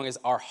as long as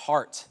our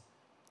heart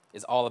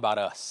is all about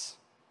us.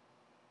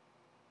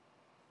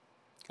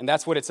 And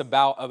that's what it's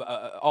about,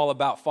 all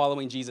about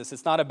following Jesus.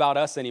 It's not about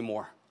us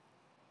anymore.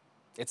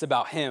 It's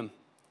about him.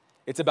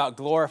 It's about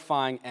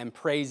glorifying and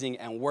praising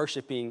and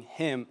worshiping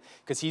him,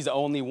 because he's the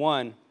only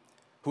one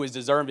who is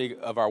deserving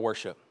of our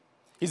worship.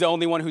 He's the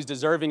only one who's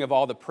deserving of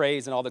all the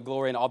praise and all the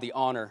glory and all the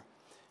honor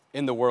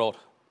in the world.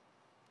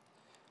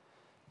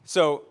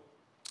 So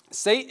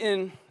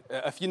Satan,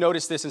 if you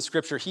notice this in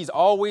Scripture, he's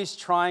always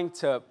trying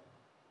to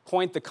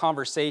point the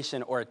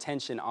conversation or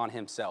attention on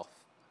himself.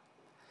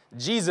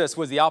 Jesus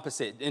was the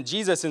opposite. And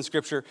Jesus in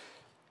Scripture,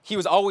 he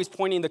was always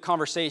pointing the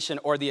conversation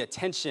or the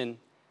attention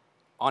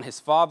on his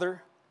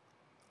Father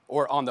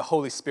or on the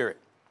Holy Spirit.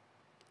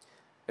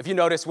 If you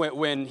notice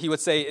when he would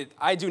say,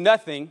 I do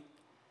nothing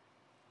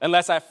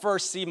unless I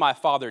first see my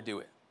Father do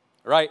it,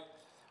 right?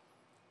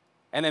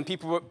 And then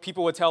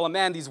people would tell him,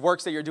 man, these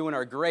works that you're doing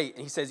are great.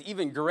 And he says,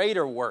 even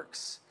greater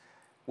works.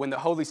 When the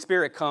Holy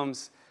Spirit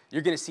comes,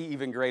 you're going to see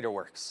even greater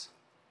works.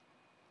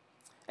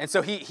 And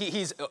so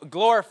he's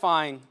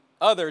glorifying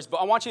others. But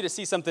I want you to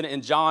see something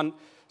in John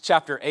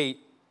chapter 8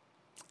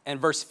 and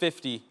verse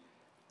 50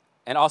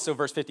 and also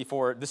verse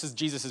 54. This is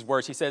Jesus'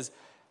 words. He says,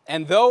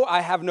 and though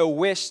I have no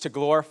wish to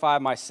glorify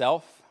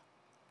myself,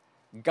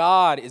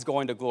 God is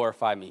going to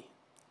glorify me.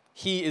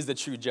 He is the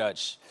true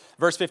judge.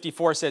 Verse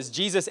 54 says,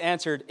 Jesus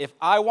answered, if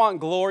I want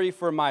glory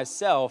for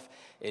myself,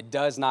 it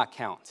does not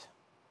count.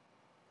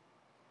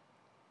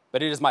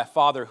 But it is my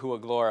Father who will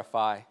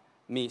glorify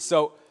me.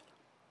 So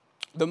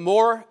the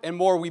more and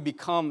more we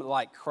become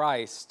like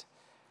Christ,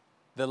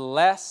 the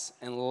less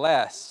and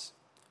less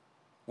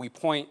we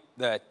point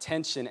the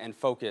attention and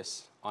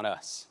focus on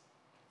us.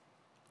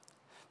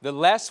 The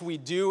less we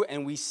do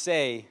and we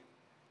say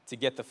to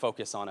get the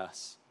focus on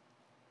us.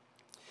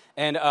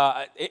 And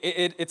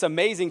it's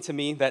amazing to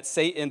me that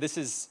Satan,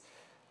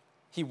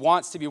 he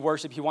wants to be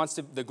worshiped. He wants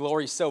the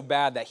glory so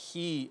bad that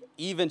he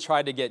even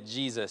tried to get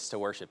Jesus to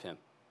worship him.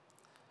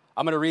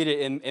 I'm going to read it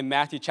in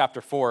Matthew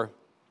chapter 4,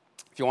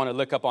 if you want to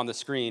look up on the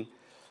screen.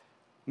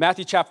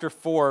 Matthew chapter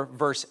 4,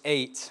 verse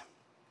 8.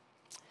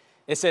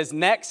 It says,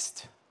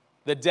 next,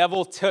 the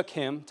devil took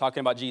him,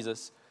 talking about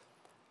Jesus,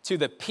 to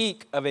the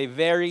peak of a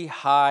very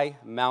high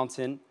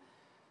mountain.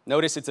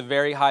 Notice it's a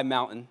very high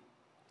mountain.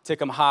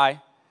 Took him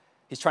high.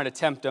 He's trying to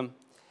tempt him.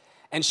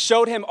 And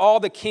showed him all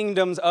the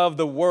kingdoms of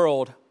the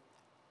world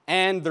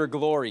and their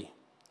glory.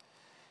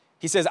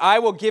 He says, I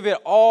will give it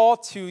all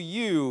to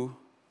you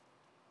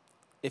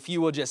if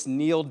you will just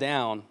kneel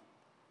down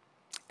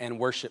and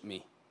worship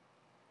me.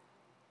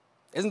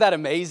 Isn't that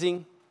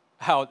amazing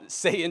how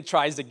Satan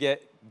tries to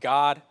get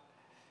God,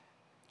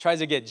 tries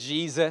to get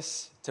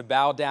Jesus to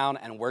bow down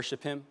and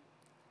worship him?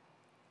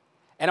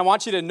 And I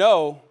want you to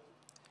know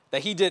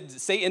that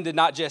Satan did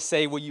not just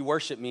say, will you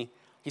worship me?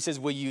 He says,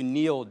 will you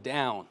kneel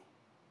down?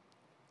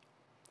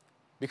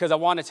 Because I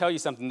want to tell you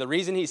something. The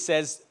reason he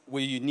says,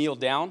 will you kneel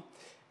down,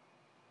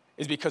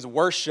 is because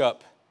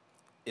worship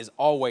is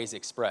always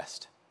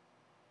expressed.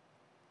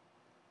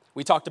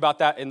 We talked about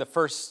that in the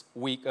first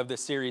week of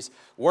this series.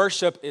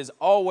 Worship is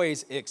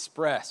always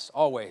expressed,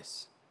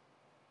 always.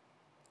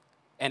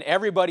 And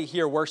everybody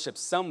here worships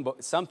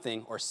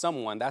something or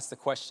someone. That's the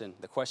question.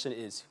 The question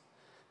is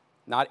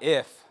not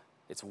if,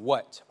 it's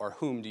what or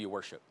whom do you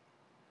worship?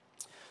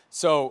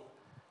 So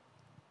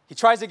he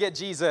tries to get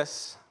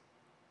Jesus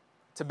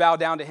to bow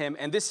down to him.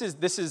 And this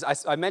is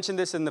I mentioned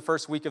this in the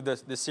first week of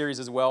this series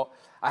as well.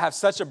 I have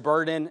such a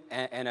burden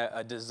and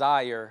a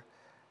desire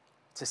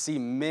to see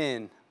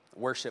men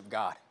worship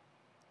God.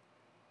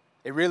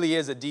 It really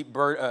is a deep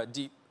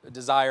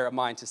desire of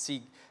mine to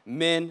see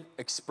men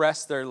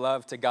express their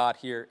love to God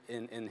here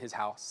in his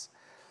house.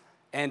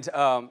 And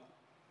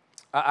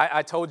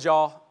I told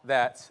y'all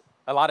that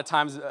a lot of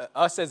times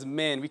us as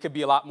men, we could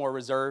be a lot more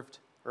reserved,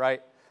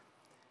 right?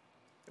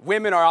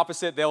 Women are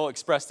opposite. They'll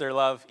express their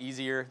love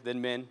easier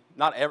than men.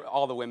 Not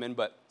all the women,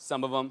 but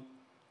some of them.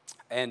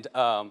 And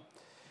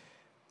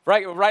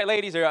right,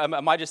 ladies? Or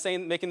am I just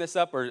making this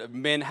up? Or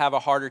men have a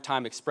harder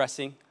time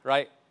expressing,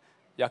 right?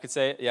 Y'all could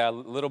say it? Yeah, a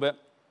little bit.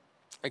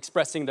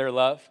 Expressing their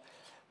love.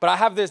 But I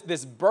have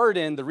this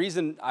burden. The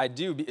reason I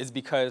do is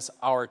because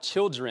our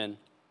children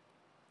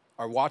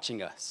are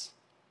watching us.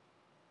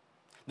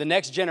 The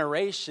next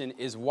generation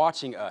is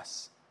watching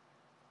us.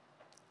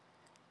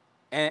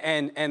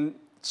 And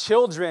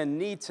children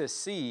need to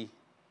see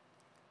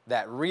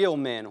that real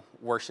men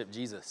worship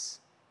Jesus.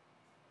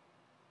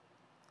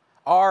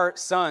 Our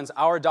sons,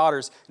 our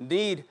daughters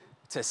need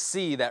to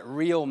see that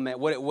real man,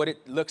 what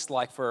it looks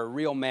like for a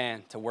real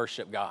man to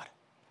worship God,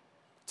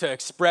 to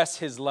express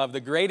his love. The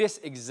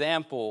greatest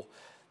example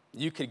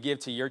you could give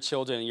to your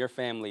children and your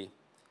family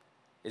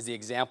is the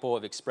example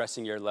of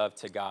expressing your love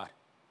to God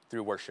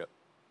through worship.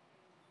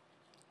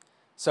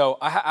 So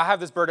I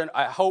have this burden.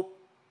 I hope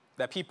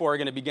that people are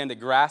going to begin to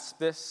grasp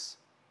this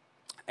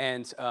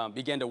and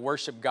begin to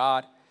worship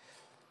God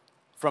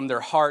from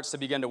their hearts, to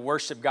begin to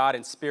worship God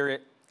in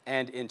spirit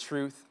and in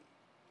truth.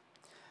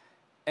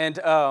 And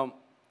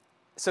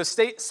so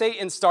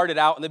Satan started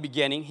out in the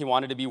beginning. He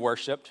wanted to be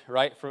worshiped,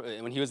 right,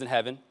 when he was in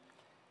heaven.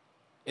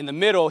 In the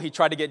middle, he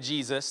tried to get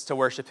Jesus to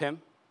worship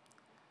him.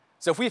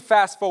 So if we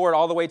fast forward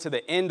all the way to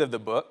the end of the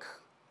book,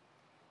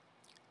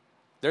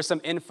 there's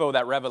some info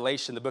that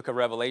the book of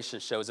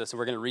Revelation shows us, and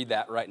we're going to read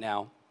that right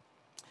now.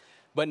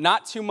 But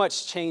not too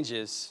much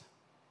changes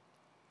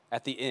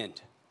at the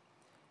end,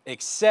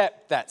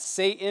 except that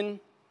Satan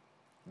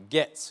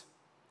gets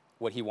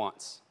what he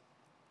wants.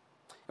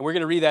 And we're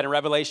going to read that in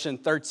Revelation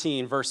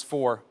 13, verse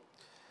 4.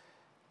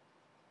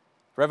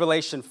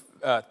 Revelation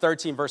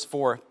 13, verse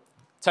 4.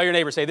 Tell your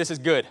neighbor, say, this is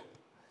good.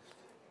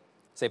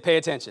 Say, pay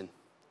attention.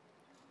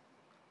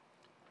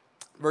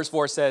 Verse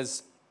 4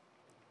 says,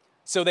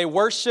 so they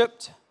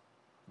worshiped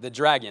the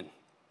dragon.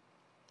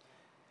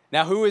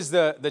 Now, who is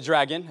the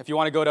dragon? If you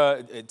want to go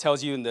to, it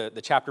tells you in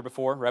the chapter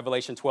before,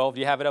 Revelation 12. Do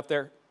you have it up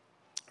there?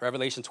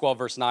 Revelation 12,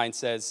 verse 9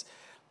 says,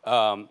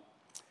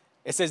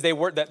 it says they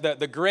were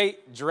the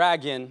great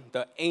dragon,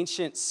 the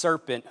ancient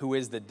serpent who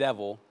is the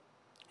devil.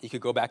 You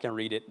could go back and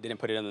read it. Didn't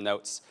put it in the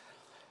notes.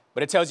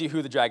 But it tells you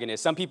who the dragon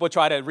is. Some people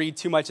try to read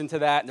too much into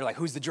that, and they're like,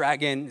 who's the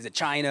dragon? Is it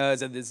China?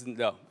 Is it this?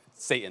 No,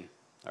 it's Satan,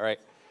 all right?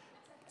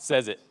 It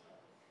says it.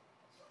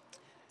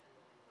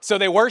 So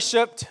they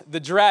worshiped the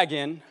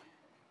dragon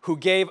who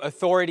gave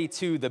authority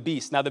to the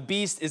beast. Now, the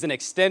beast is an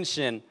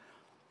extension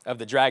of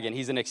the dragon.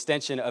 He's an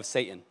extension of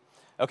Satan.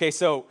 Okay,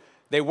 so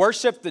they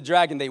worshiped the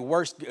dragon.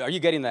 Are you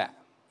getting that?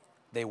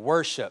 They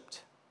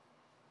worshiped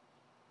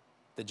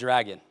the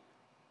dragon.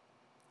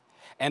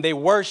 And they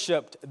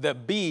worshiped the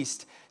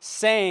beast,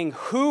 saying,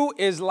 who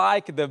is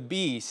like the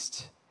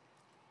beast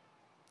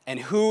and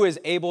who is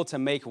able to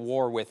make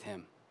war with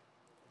him?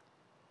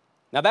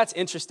 Now, that's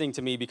interesting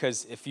to me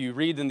because if you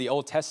read in the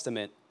Old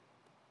Testament,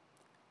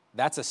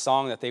 that's a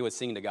song that they would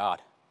sing to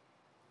God.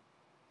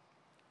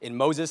 In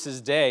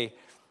Moses' day,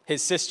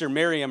 his sister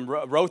Miriam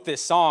wrote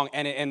this song,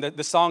 and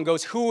the song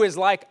goes, who is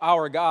like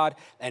our God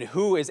and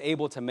who is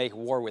able to make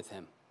war with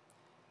him?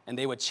 And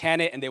they would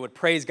chant it, and they would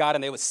praise God,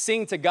 and they would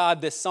sing to God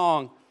this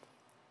song.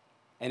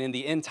 And in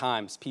the end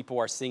times, people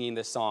are singing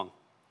this song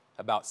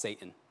about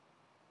Satan.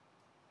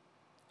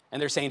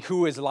 And they're saying,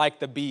 who is like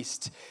the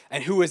beast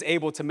and who is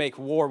able to make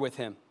war with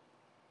him?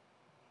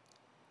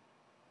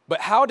 But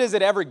how does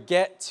it ever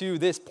get to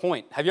this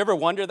point? Have you ever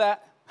wondered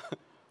that?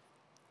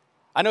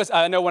 I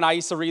know when I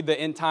used to read the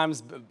end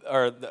times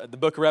or the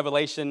book of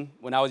Revelation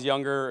when I was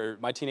younger or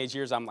my teenage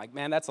years, I'm like,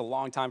 man, that's a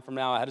long time from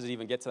now. How does it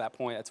even get to that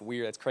point? That's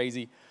weird. That's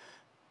crazy.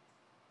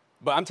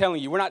 But I'm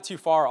telling you, we're not too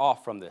far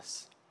off from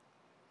this.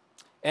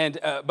 And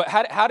but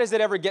how does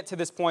it ever get to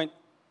this point?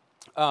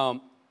 I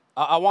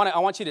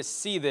want you to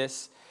see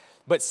this.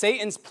 But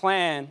Satan's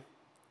plan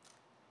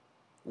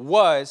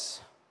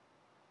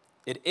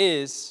it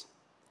is,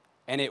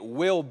 and it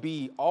will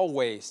be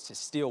always to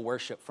steal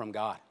worship from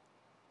God.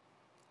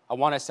 I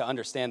want us to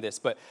understand this.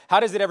 But how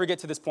does it ever get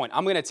to this point?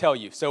 I'm going to tell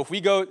you. So if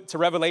we go to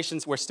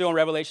Revelations, we're still in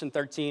Revelation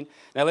 13.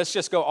 Now let's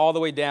just go all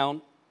the way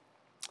down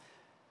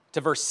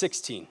to verse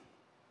 16.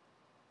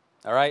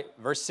 All right,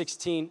 verse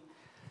 16,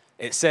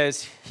 it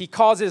says, he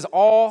causes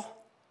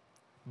all,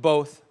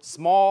 both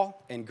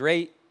small and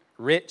great,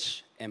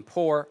 rich and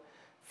poor,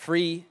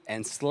 free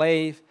and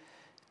slave,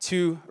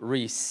 to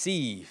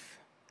receive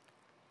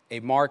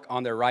a mark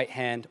on their right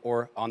hand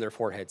or on their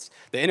foreheads.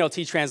 The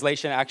NLT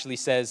translation actually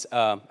says,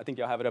 I think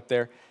y'all have it up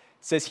there, it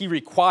says he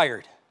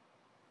required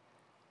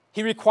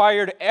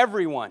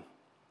everyone.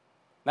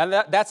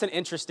 Now that's an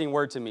interesting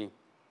word to me.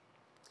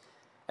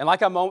 And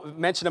like I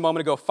mentioned a moment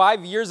ago,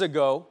 5 years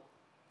ago,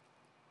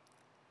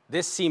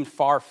 this seemed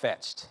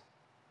far-fetched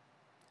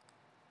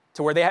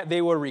to where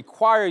they would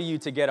require you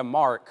to get a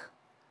mark.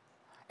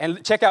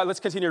 And check out,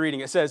 let's continue reading.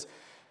 It says,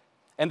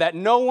 and that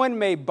no one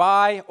may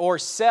buy or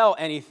sell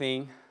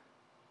anything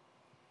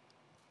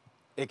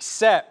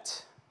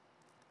except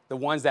the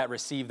ones that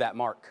receive that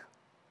mark.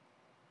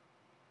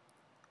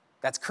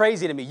 That's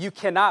crazy to me. You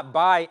cannot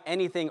buy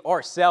anything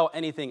or sell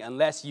anything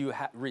unless you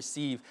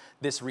receive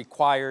this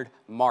required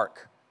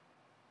mark.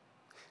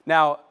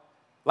 Now,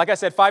 like I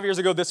said, 5 years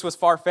ago, this was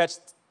far-fetched.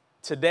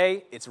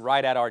 Today, it's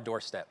right at our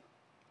doorstep.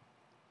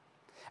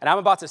 And I'm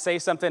about to say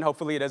something.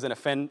 Hopefully, it doesn't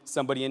offend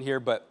somebody in here,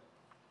 but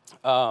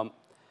I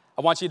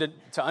want you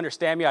to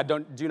understand me. I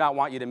do not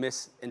want you to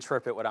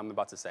misinterpret what I'm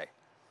about to say.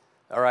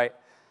 All right?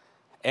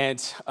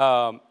 And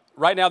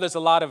right now, there's a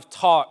lot of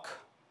talk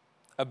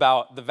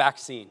about the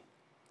vaccine.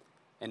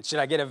 And should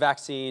I get a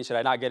vaccine? Should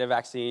I not get a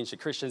vaccine?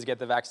 Should Christians get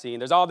the vaccine?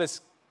 There's all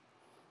this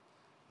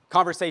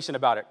conversation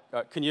about it.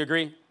 Can you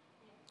agree?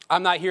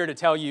 I'm not here to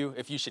tell you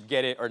if you should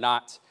get it or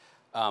not.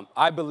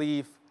 I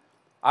believe,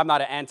 I'm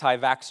not an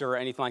anti-vaxxer or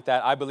anything like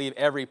that. I believe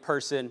every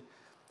person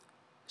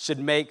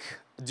should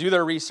do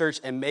their research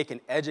and make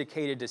an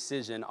educated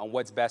decision on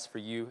what's best for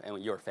you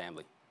and your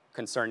family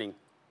concerning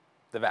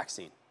the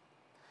vaccine.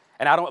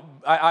 And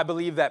I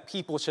believe that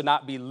people should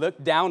not be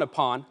looked down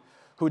upon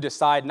who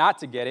decide not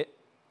to get it,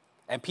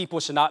 and people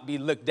should not be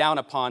looked down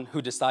upon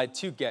who decide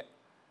to get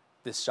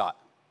this shot.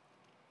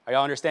 Are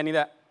y'all understanding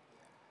that?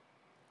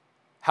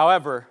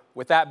 However,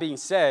 with that being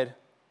said,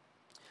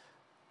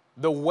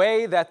 the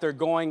way that they're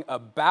going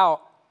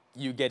about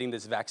you getting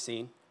this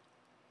vaccine,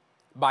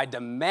 by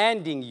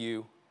demanding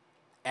you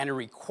and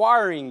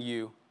requiring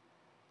you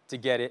to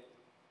get it,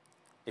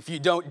 if you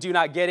do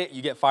not get it,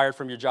 you get fired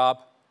from your job.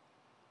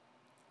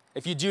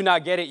 If you do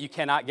not get it, you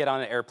cannot get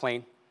on an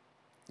airplane.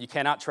 You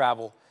cannot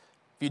travel.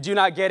 If you do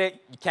not get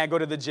it, you can't go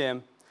to the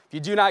gym. If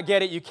you do not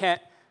get it, you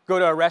can't go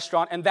to a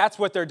restaurant. And that's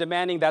what they're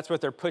demanding. That's what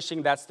they're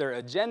pushing. That's their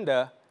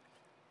agenda.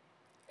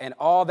 And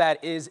all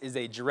that is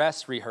a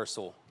dress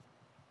rehearsal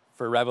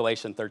for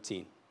Revelation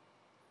 13.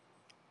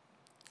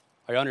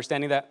 Are you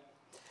understanding that?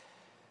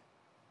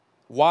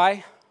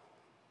 Why?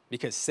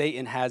 Because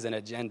Satan has an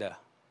agenda.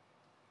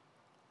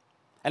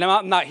 And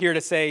I'm not here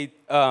to say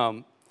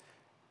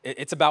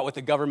it's about what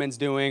the government's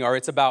doing, or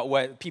it's about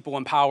what people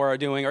in power are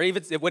doing, or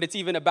even what it's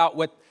even about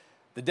what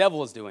the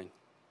devil is doing.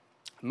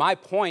 My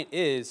point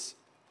is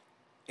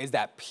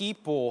that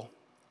people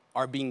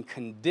are being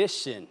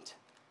conditioned.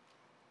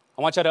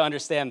 I want you to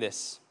understand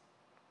this.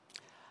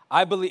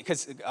 I believe,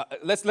 because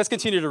let's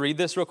continue to read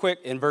this real quick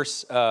in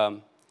verse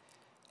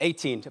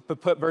 18.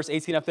 Put verse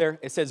 18 up there.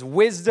 It says,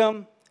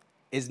 wisdom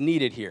is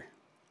needed here.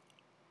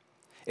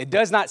 It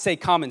does not say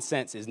common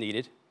sense is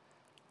needed.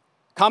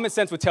 Common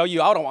sense would tell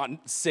you, I don't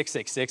want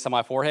 666 on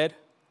my forehead,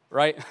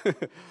 right?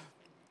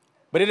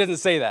 But it doesn't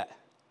say that.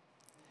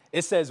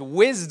 It says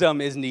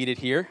wisdom is needed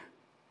here.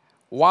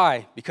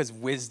 Why? Because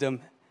wisdom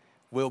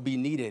will be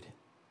needed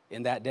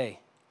in that day.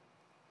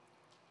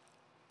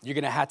 You're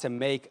going to have to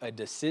make a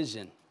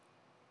decision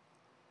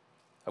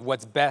of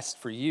what's best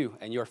for you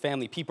and your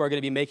family. People are going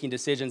to be making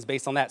decisions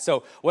based on that.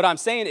 So what I'm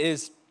saying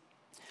is,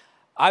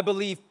 I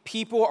believe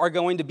people are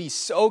going to be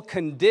so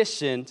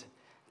conditioned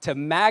to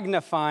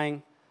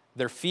magnifying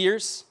their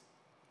fears,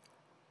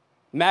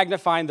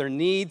 magnifying their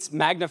needs,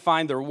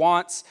 magnifying their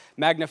wants,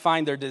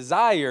 magnifying their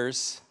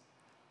desires,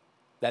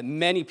 that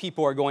many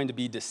people are going to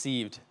be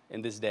deceived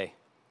in this day.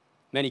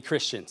 Many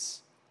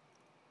Christians.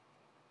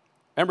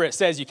 Remember, it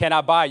says you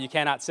cannot buy, you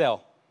cannot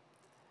sell.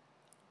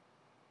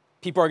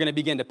 People are going to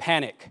begin to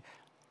panic.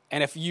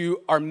 And if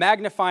you are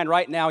magnifying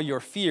right now your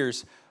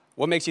fears,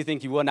 what makes you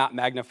think you will not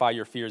magnify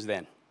your fears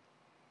then?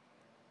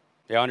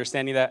 Are you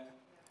understanding that?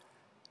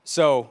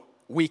 So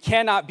we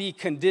cannot be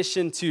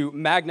conditioned to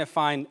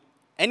magnifying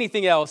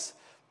anything else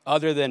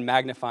other than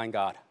magnifying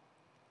God.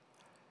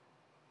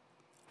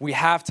 We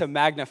have to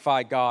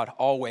magnify God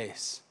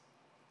always.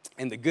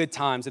 In the good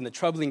times, in the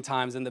troubling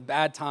times, in the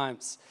bad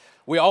times.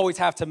 We always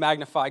have to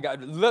magnify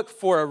God. Look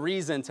for a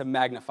reason to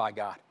magnify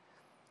God.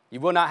 You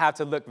will not have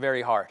to look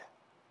very hard.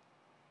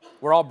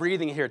 We're all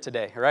breathing here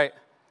today, right?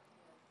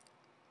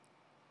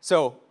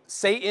 So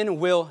Satan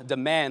will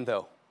demand,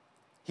 though.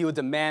 He will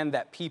demand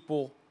that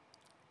people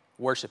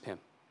worship him.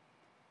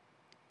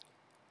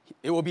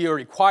 It will be a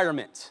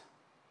requirement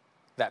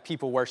that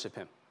people worship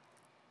him.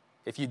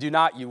 If you do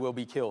not, you will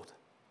be killed.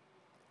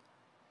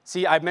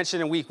 See, I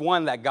mentioned in week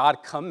 1 that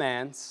God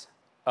commands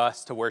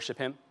us to worship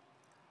him.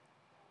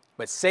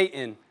 But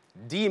Satan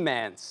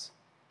demands,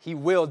 he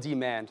will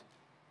demand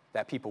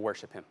that people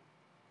worship him.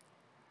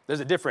 There's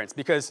a difference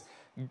because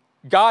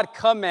God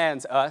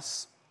commands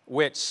us,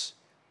 which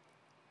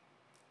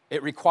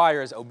it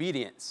requires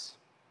obedience.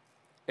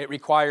 It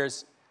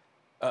requires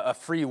a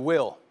free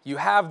will. You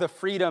have the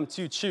freedom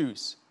to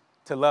choose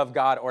to love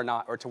God or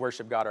not, or to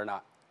worship God or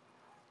not.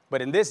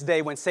 But in this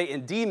day, when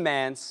Satan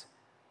demands,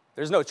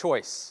 there's no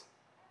choice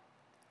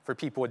for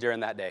people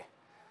during that day.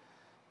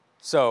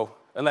 So,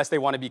 unless they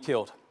want to be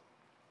killed.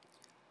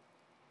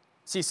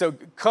 See, so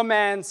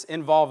commands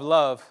involve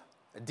love,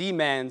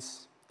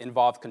 demands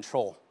involve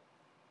control.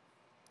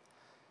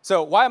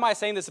 So why am I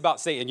saying this about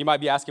Satan? You might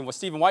be asking, well,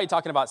 Stephen, why are you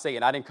talking about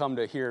Satan? I didn't come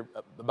to hear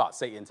about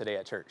Satan today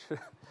at church.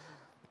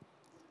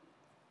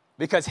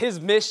 Because his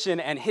mission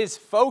and his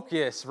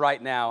focus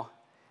right now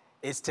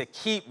is to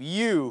keep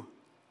you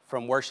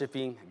from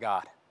worshiping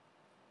God.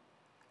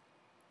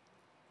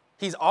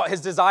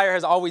 His desire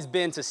has always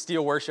been to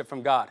steal worship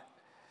from God.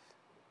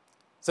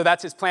 So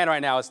that's his plan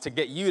right now, is to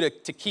get you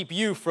to keep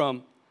you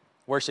from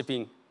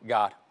worshiping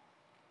God.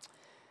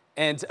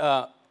 And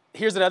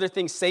here's another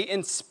thing.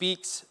 Satan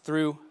speaks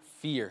through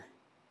fear.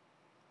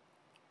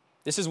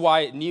 This is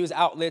why news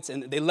outlets,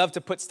 and they love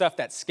to put stuff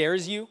that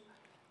scares you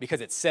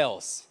because it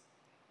sells.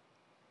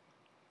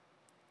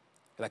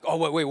 You're like,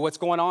 oh, wait, what's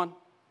going on?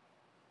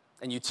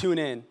 And you tune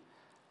in.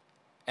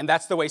 And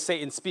that's the way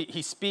Satan speaks.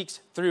 He speaks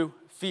through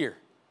fear.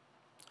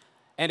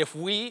 And if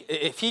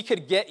he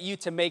could get you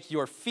to make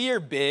your fear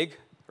big,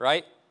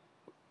 right?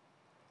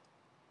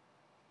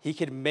 He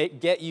could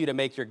get you to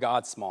make your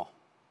God small.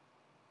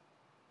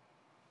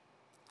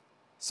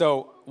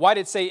 So why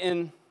did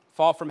Satan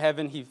fall from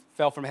heaven? He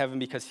fell from heaven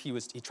because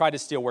he tried to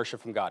steal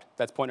worship from God.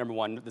 That's point number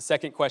one. The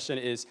second question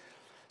is,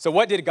 so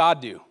what did God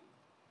do?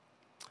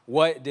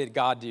 What did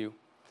God do?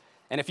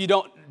 And if you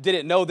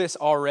didn't know this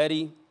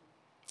already,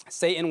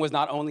 Satan was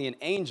not only an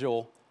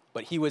angel,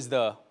 but he was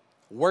the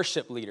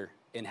worship leader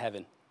in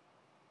heaven.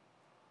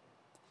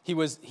 He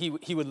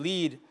would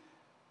lead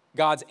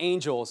God's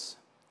angels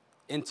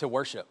into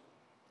worship.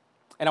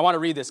 And I want to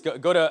read this.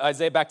 Go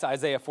to back to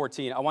Isaiah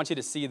 14. I want you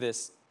to see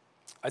this.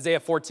 Isaiah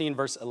 14,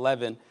 verse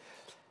 11.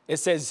 It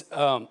says,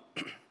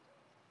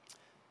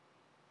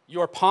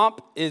 your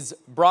pomp is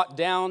brought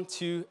down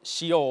to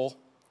Sheol,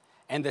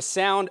 and the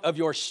sound of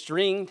your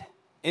stringed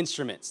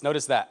instruments.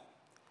 Notice that.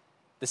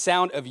 The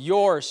sound of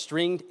your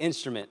stringed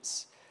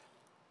instruments.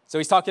 So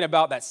he's talking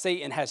about that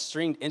Satan has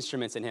stringed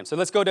instruments in him. So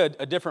let's go to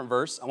a different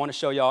verse. I want to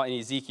show y'all in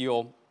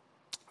Ezekiel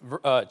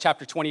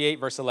chapter 28,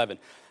 verse 11.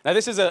 Now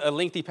this is a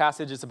lengthy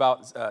passage. It's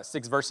about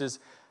 6 verses.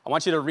 I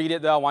want you to read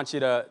it, though. I want you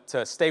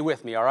to stay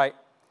with me, all right?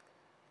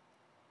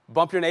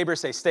 Bump your neighbor,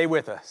 say, stay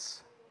with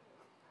us.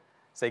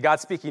 Say,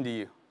 God's speaking to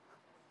you.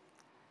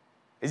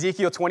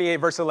 Ezekiel 28,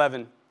 verse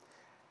 11.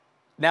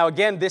 Now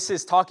again, this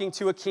is talking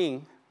to a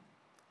king.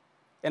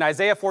 In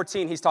Isaiah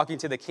 14, he's talking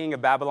to the king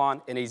of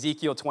Babylon. In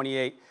Ezekiel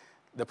 28,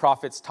 the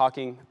prophet's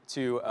talking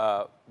to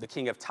the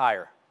king of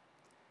Tyre.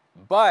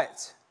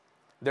 But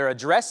they're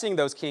addressing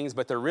those kings,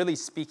 but they're really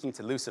speaking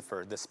to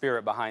Lucifer, the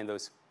spirit behind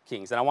those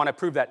kings. And I want to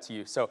prove that to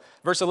you. So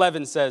verse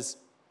 11 says,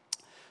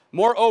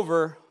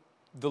 moreover,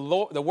 the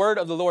word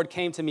of the Lord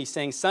came to me,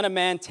 saying, Son of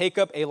man, take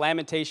up a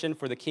lamentation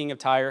for the king of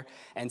Tyre,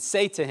 and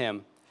say to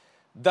him,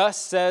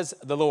 thus says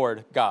the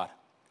Lord God,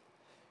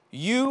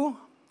 you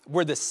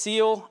were the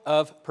seal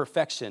of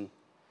perfection,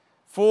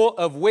 full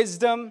of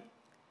wisdom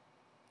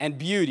and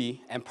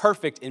beauty, and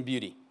perfect in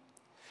beauty.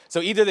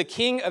 So either the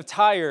king of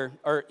Tyre,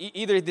 or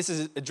either this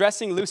is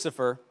addressing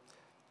Lucifer,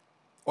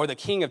 or the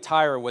king of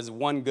Tyre was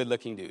one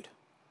good-looking dude.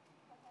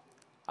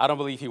 I don't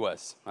believe he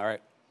was, all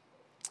right?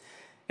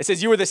 It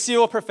says, you were the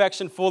seal of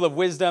perfection, full of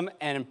wisdom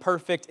and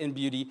perfect in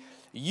beauty.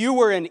 You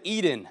were in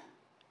Eden,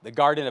 the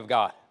garden of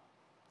God.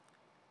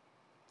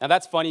 Now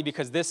that's funny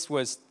because this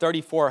was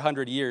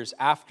 3,400 years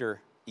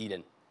after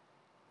Eden.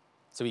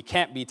 So he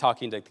can't be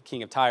talking to the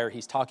king of Tyre.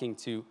 He's talking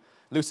to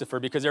Lucifer,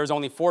 because there was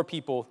only 4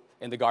 people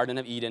in the Garden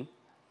of Eden.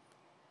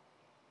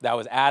 That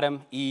was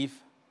Adam, Eve,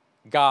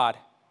 God,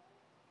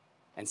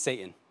 and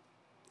Satan.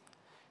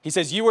 He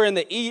says, you were in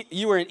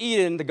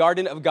Eden, the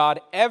garden of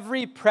God.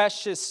 Every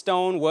precious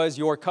stone was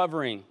your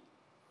covering.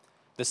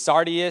 The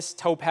sardius,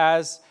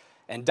 topaz,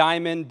 and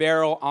diamond,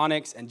 beryl,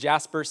 onyx, and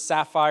jasper,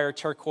 sapphire,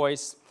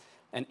 turquoise,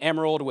 and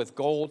emerald with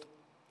gold.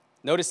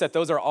 Notice that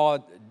those are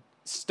all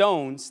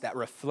stones that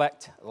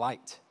reflect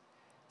light.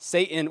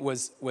 Satan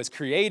was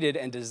created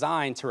and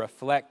designed to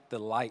reflect the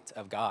light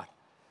of God.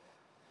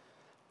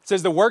 It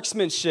says the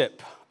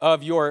workmanship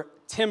of your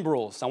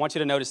timbrels. I want you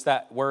to notice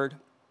that word.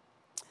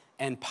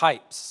 And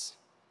pipes.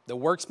 The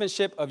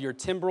workmanship of your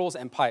timbrels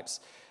and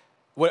pipes.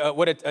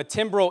 What a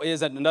timbrel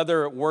is,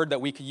 another word that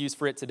we could use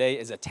for it today,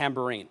 is a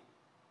tambourine.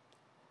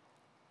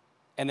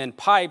 And then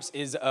pipes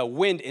is a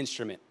wind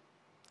instrument,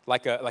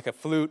 like a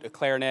flute, a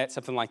clarinet,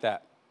 something like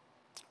that.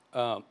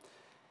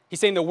 He's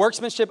saying the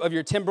workmanship of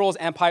your timbrels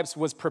and pipes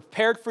was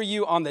prepared for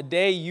you on the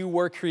day you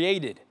were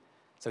created.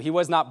 So he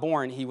was not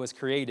born, he was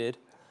created.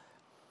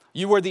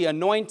 You were the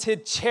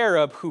anointed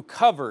cherub who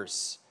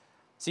covers.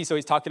 See, so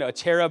he's talking to a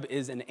cherub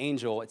is an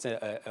angel. It's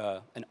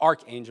an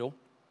archangel.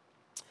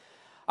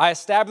 I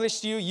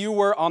established you. You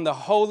were on the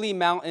holy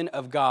mountain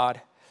of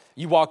God.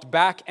 You walked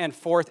back and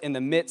forth in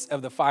the midst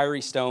of the fiery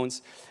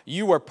stones.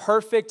 You were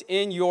perfect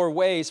in your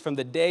ways from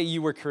the day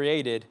you were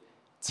created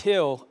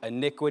till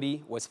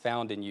iniquity was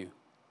found in you.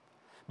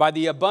 By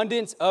the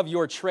abundance of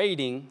your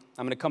trading,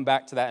 I'm going to come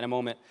back to that in a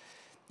moment,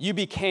 you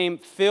became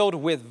filled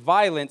with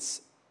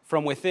violence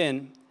from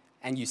within,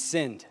 and you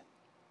sinned.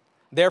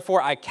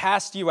 Therefore, I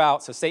cast you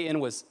out. So Satan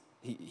was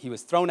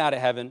thrown out of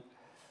heaven,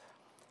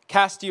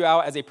 cast you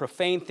out as a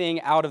profane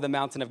thing out of the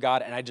mountain of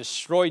God, and I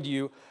destroyed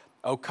you,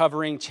 O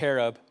covering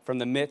cherub, from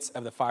the midst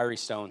of the fiery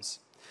stones.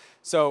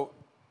 So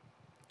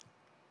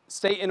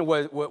Satan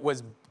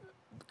was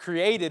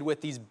created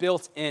with these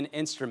built-in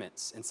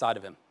instruments inside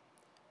of him.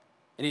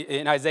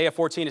 In Isaiah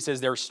 14, it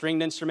says there were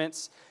stringed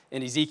instruments.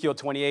 In Ezekiel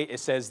 28, it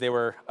says there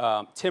were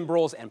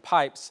timbrels and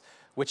pipes,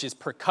 which is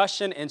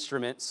percussion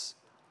instruments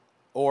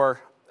or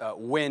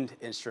wind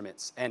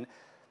instruments. And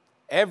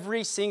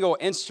every single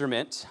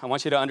instrument, I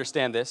want you to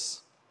understand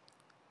this,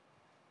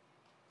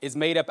 is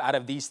made up out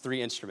of these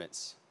three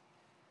instruments.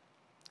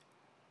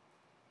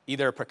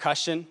 Either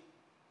percussion,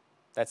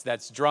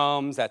 that's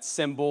drums, that's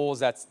cymbals,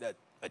 that's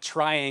a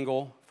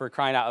triangle, for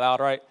crying out loud,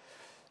 right?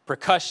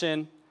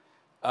 Percussion.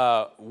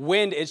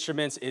 Wind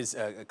instruments is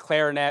a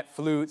clarinet,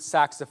 flute,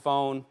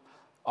 saxophone,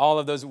 all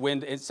of those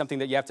wind is something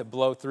that you have to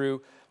blow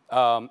through.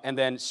 And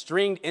then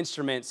stringed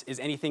instruments is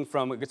anything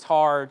from a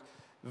guitar,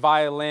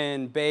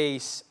 violin,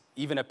 bass,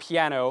 even a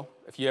piano.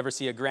 If you ever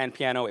see a grand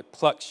piano, it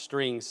plucks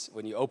strings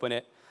when you open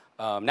it.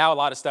 Now a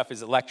lot of stuff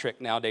is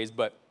electric nowadays,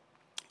 but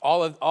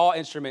all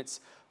instruments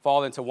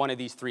fall into one of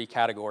these three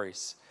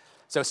categories.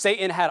 So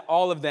Satan had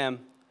all of them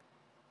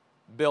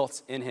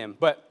built in him.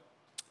 But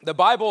the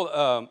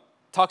Bible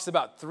talks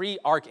about three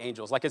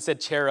archangels. Like I said,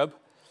 cherub.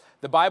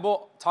 The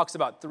Bible talks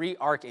about three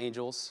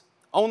archangels,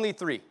 only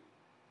three.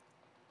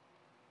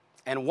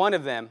 And one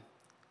of them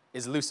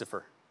is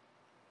Lucifer.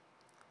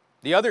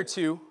 The other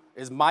two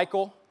is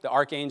Michael, the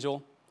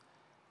archangel,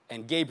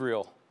 and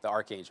Gabriel, the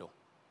archangel.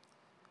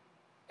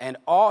 And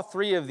all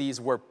three of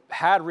these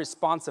had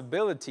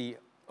responsibility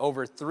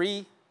over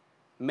three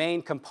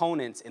main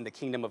components in the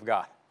kingdom of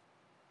God.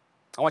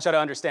 I want you to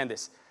understand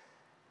this.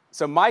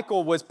 So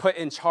Michael was put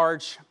in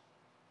charge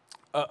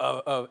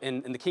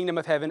in the kingdom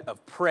of heaven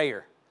of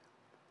prayer.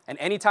 And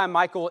anytime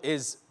Michael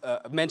is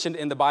mentioned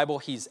in the Bible,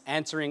 he's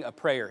answering a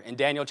prayer. In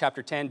Daniel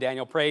chapter 10,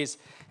 Daniel prays,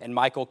 and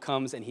Michael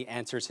comes and he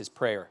answers his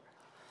prayer.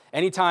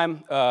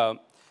 Anytime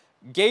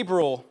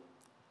Gabriel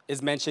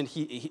is mentioned,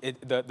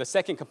 the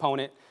second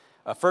component,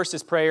 first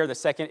is prayer, the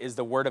second is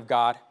the word of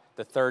God,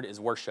 the third is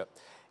worship.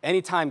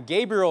 Anytime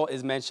Gabriel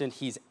is mentioned,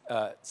 he's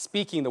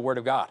speaking the word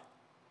of God.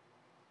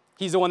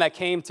 He's the one that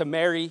came to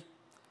Mary,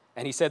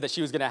 and he said that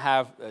she was going to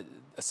have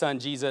a son,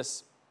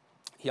 Jesus.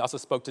 He also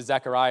spoke to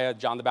Zechariah,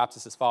 John the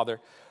Baptist's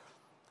father.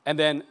 And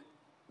then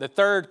the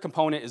third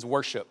component is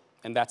worship,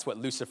 and that's what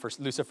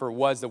Lucifer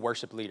was, the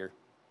worship leader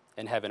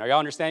in heaven. Are y'all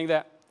understanding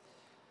that?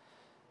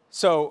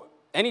 So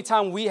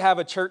anytime we have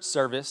a church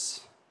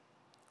service,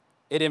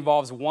 it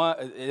involves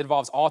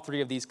all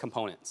three of these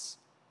components.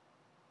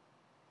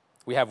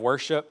 We have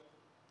worship,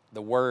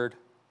 the word,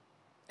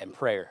 and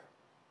prayer.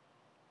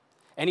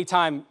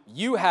 Anytime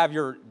you have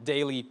your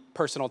daily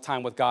personal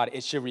time with God,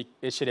 it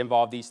should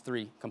involve these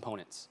three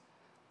components: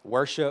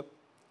 worship,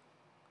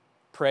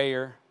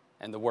 prayer,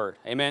 and the word.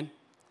 Amen?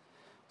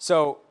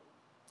 So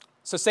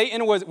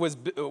Satan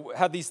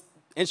had these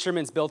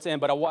instruments built in,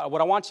 but what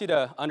I want you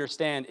to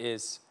understand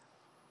is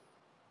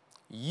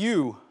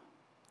you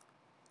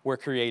were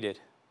created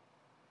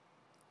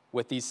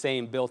with these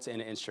same built-in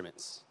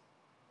instruments.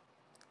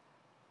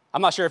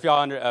 I'm not sure if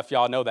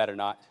y'all know that or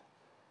not.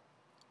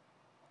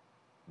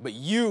 But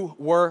you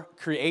were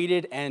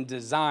created and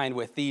designed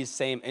with these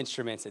same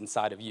instruments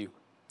inside of you.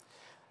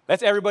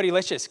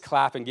 Let's just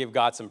clap and give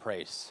God some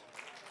praise,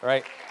 all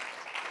right?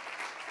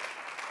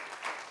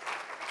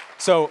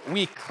 So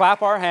we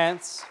clap our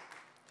hands,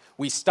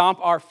 we stomp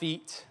our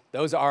feet.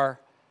 Those are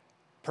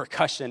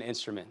percussion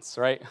instruments,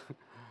 right?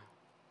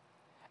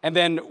 And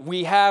then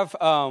we have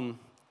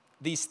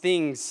these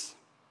things,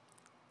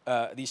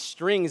 these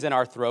strings in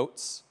our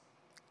throats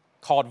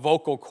called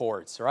vocal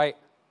cords, right?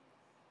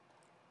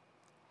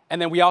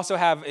 And then we also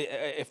have,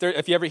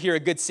 if you ever hear a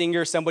good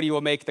singer, somebody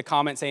will make the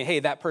comment saying, hey,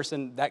 that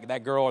person,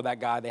 that girl or that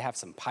guy, they have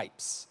some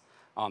pipes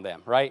on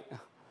them, right?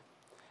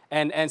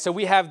 And so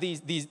we have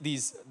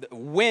these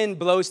wind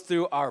blows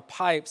through our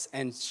pipes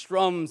and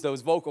strums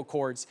those vocal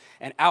cords,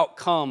 and out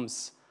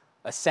comes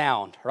a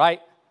sound,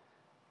 right?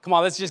 Come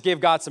on, let's just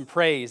give God some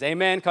praise.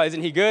 Amen? Because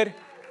isn't he good?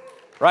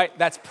 Right?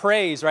 That's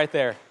praise right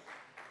there.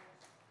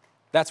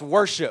 That's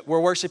worship. We're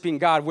worshiping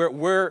God.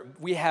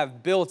 We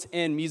have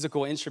built-in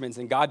musical instruments,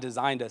 and God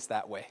designed us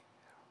that way.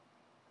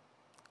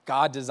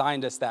 God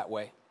designed us that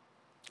way.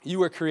 You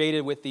were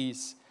created with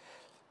these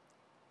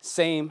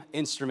same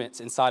instruments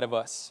inside of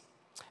us.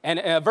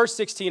 And verse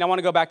 16, I want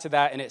to go back to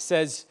that, and it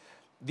says,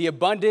 the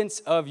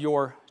abundance of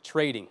your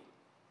trading.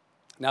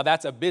 Now,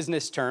 that's a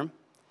business term,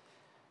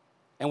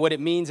 and what it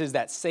means is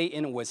that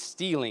Satan was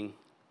stealing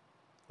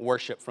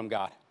worship from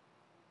God.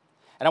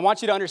 And I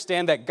want you to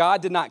understand that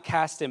God did not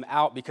cast him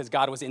out because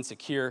God was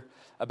insecure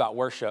about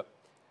worship.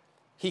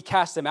 He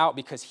cast him out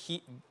because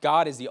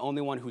God is the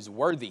only one who's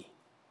worthy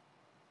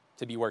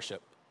to be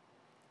worshiped.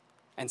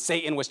 And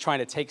Satan was trying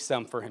to take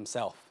some for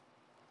himself.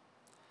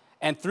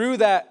 And through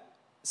that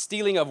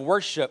stealing of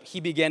worship, he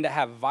began to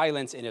have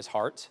violence in his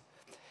heart.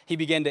 He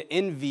began to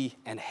envy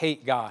and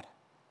hate God.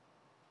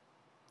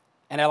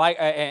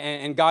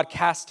 And God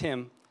cast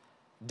him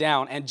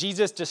down. And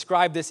Jesus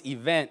described this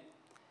event,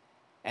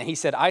 and he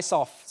said, I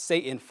saw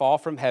Satan fall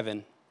from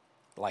heaven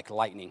like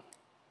lightning.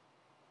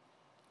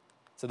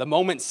 So the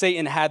moment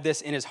Satan had this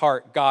in his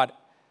heart, God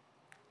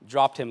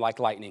dropped him like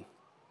lightning.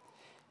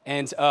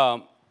 And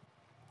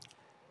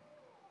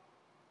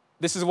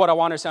this is what I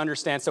want us to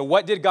understand. So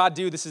what did God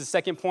do? This is the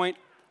second point.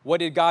 What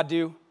did God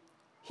do?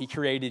 He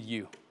created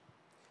you.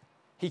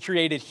 He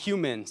created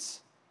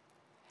humans.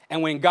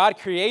 And when God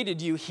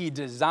created you, he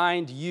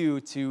designed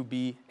you to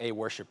be a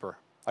worshiper.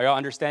 Are y'all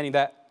understanding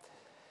that?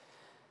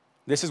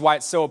 This is why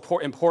it's so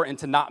important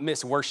to not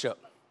miss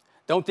worship.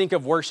 Don't think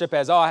of worship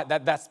as,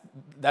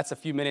 that's a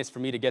few minutes for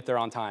me to get there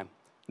on time.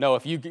 No,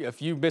 if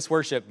you miss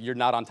worship, you're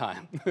not on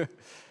time.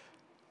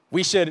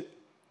 We should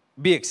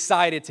be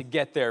excited to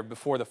get there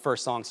before the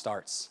first song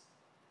starts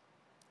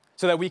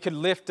so that we could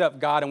lift up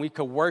God and we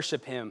could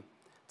worship him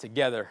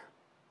together.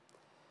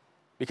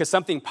 Because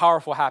something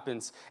powerful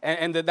happens.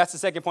 And that's the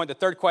second point. The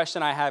third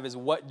question I have is,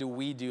 what do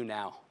we do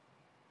now?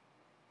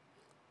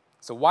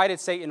 So why did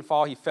Satan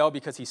fall? He fell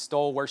because he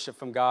stole worship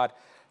from God.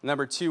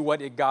 Number two, what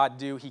did God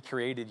do? He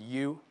created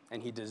you,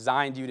 and he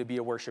designed you to be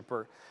a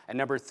worshiper. And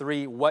number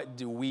three, what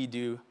do we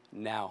do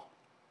now?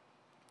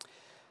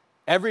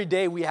 Every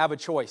day we have a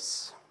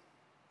choice.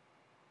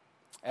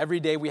 Every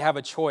day we have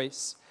a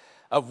choice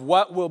of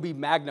what will be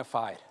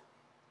magnified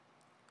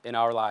in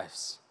our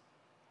lives.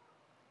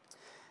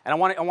 And I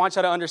want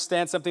you to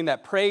understand something,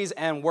 that praise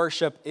and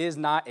worship is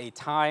not a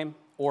time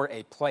or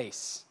a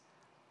place.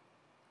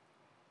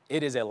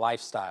 It is a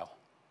lifestyle.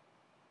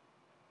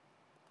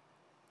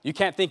 You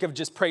can't think of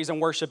just praise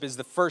and worship as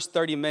the first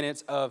 30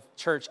 minutes of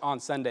church on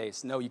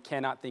Sundays. No, you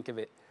cannot think of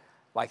it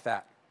like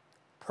that.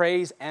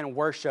 Praise and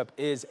worship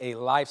is a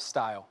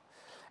lifestyle.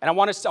 And I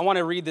want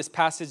to read this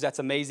passage that's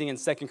amazing in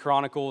 2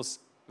 Chronicles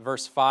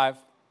 5,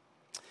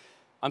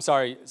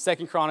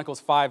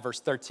 verse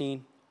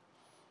 13.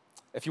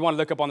 If you want to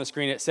look up on the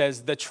screen, it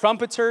says, "The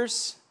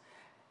trumpeters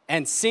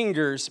and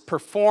singers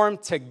perform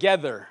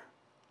together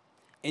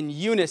in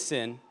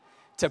unison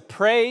to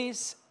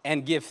praise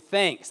and give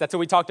thanks." That's what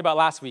we talked about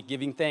last week,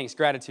 giving thanks,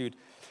 gratitude.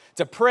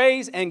 To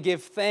praise and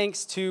give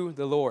thanks to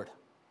the Lord.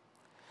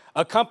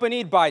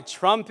 Accompanied by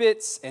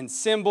trumpets and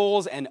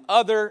cymbals and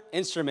other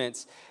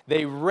instruments,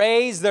 they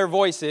raise their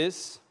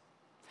voices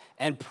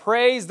and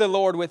praise the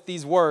Lord with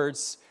these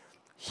words,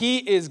 "He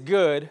is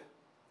good,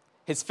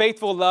 his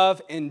faithful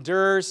love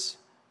endures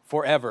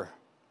forever."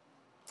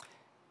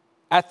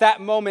 At that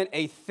moment,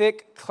 a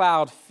thick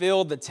cloud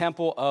filled the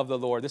temple of the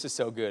Lord. This is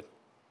so good.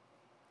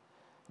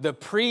 The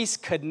priests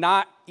could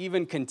not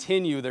even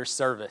continue their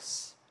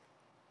service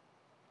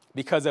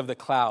because of the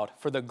cloud,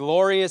 for the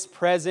glorious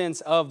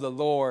presence of the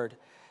Lord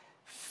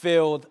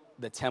filled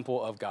the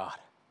temple of God.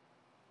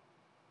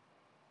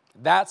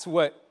 That's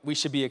what we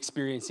should be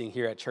experiencing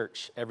here at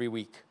church every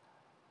week.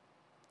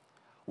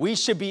 We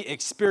should be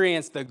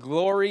experiencing the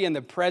glory and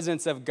the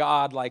presence of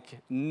God like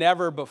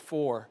never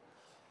before.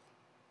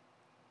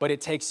 But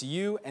it takes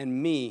you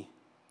and me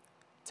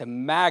to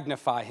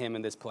magnify him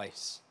in this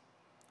place.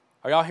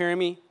 Are y'all hearing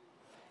me?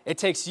 It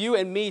takes you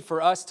and me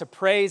for us to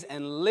praise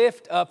and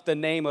lift up the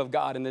name of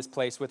God in this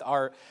place with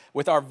our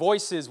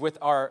voices, with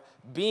our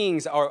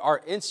beings,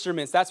 our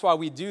instruments. That's why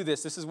we do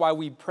this. This is why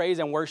we praise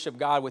and worship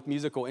God with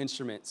musical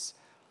instruments.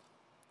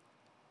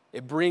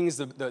 It brings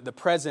the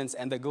presence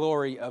and the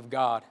glory of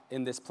God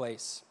in this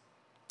place.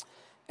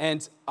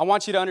 And I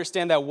want you to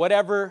understand that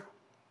whatever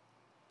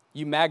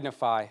you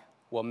magnify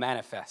will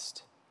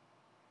manifest.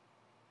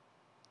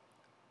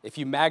 If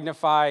you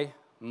magnify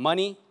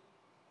money,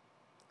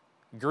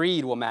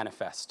 greed will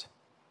manifest.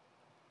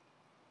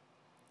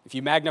 If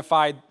you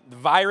magnify the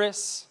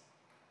virus,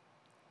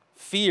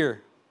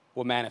 fear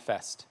will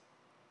manifest.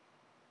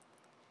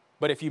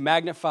 But if you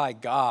magnify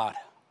God,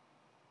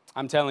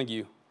 I'm telling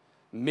you,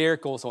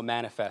 miracles will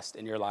manifest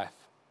in your life.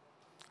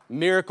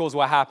 Miracles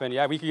will happen.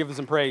 Yeah, we can give them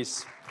some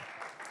praise.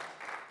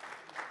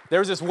 There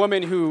was this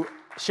woman who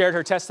shared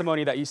her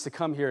testimony that used to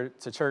come here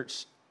to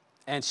church.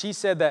 And she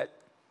said that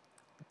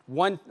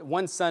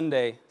one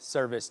Sunday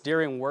service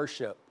during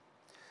worship,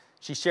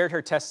 she shared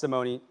her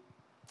testimony.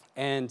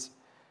 And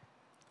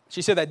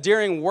she said that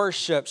during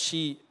worship,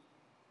 she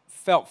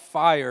felt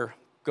fire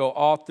go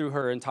all through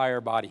her entire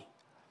body.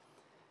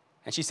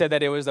 And she said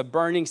that it was a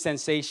burning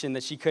sensation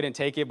that she couldn't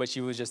take it, but she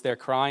was just there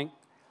crying.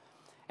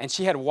 And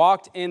she had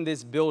walked in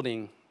this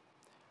building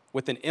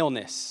with an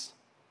illness,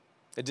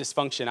 a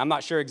dysfunction. I'm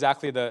not sure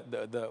exactly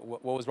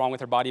what was wrong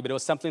with her body, but it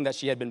was something that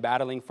she had been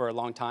battling for a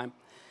long time.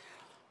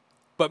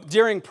 But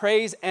during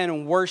praise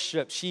and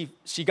worship, she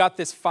got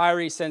this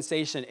fiery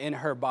sensation in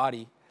her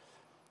body.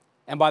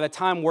 And by the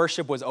time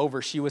worship was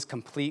over, she was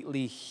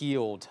completely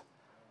healed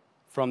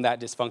from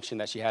that dysfunction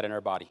that she had in her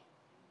body.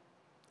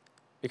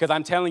 Because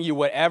I'm telling you,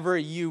 whatever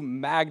you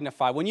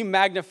magnify, when you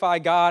magnify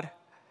God,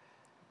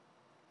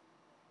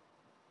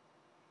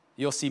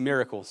 you'll see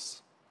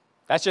miracles.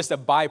 That's just a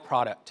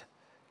byproduct.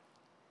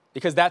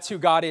 Because that's who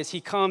God is.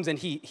 He comes and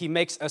he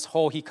makes us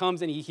whole. He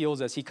comes and he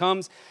heals us. He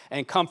comes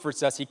and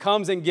comforts us. He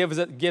comes and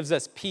gives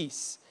us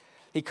peace.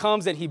 He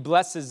comes and he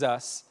blesses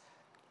us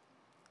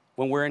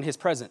when we're in his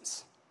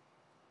presence.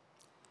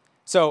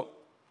 So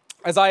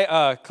as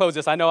I close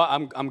this, I know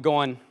I'm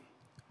going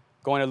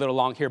going a little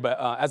long here, but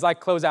as I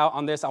close out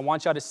on this, I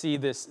want y'all to see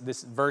this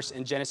verse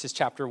in Genesis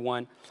chapter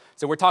 1.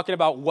 So we're talking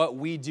about what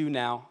we do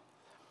now.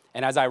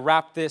 And as I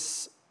wrap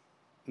this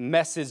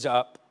message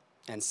up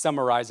and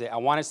summarize it, I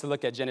want us to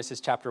look at Genesis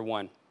chapter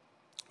 1.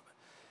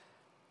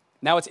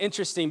 Now it's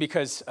interesting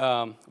because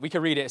we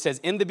can read it. It says,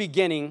 in the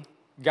beginning,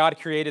 God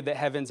created the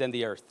heavens and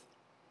the earth.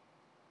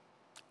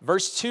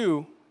 Verse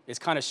 2 is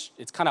kind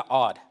of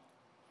odd.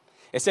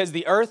 It says,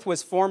 the earth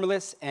was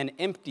formless and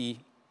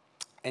empty,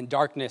 and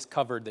darkness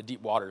covered the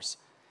deep waters.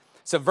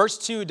 So verse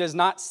 2 does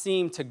not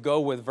seem to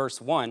go with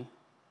verse 1.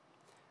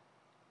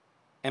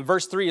 And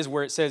verse 3 is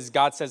where it says,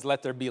 God says,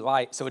 let there be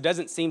light. So it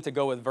doesn't seem to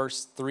go with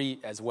verse 3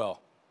 as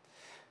well.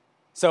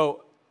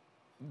 So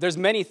there's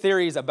many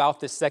theories about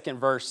this second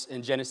verse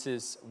in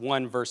Genesis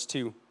 1, verse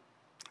 2.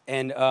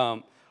 And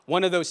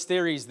one of those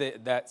theories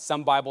that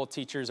some Bible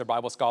teachers or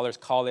Bible scholars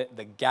call it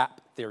the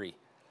gap theory,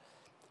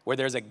 where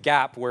there's a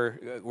gap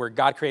where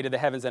God created the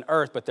heavens and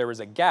earth, but there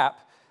was a gap,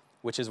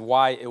 which is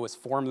why it was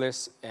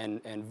formless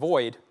and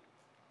void.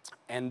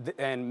 And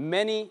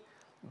many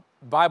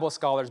Bible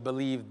scholars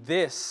believe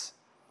this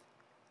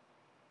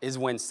is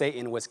when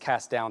Satan was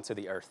cast down to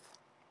the earth.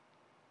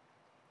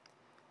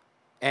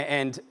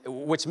 And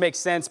which makes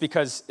sense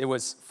because it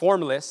was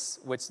formless,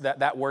 which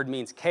that word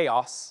means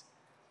chaos.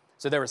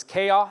 So there was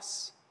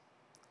chaos,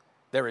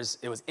 it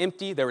was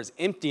empty, there was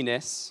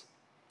emptiness,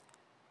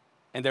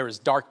 and there was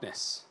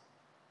darkness.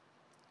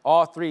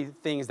 All three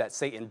things that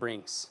Satan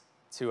brings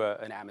to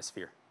an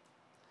atmosphere.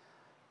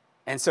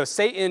 And so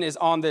Satan is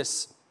on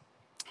the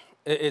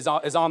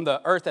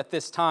earth at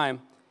this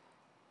time,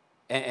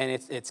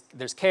 and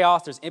there's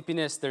chaos, there's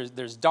emptiness,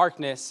 there's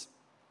darkness,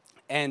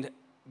 and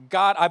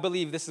God, I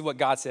believe this is what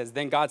God says.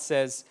 Then God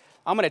says,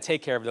 I'm going to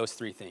take care of those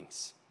three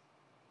things.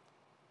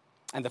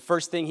 And the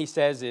first thing he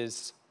says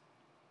is,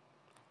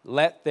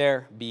 let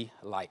there be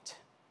light.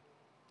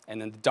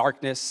 And then the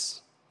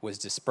darkness was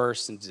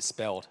dispersed and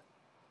dispelled.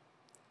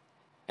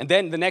 And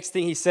then the next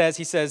thing he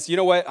says, you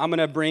know what? I'm going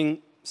to bring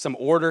some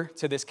order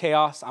to this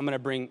chaos. I'm going to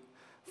bring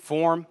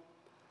form.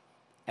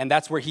 And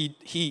that's where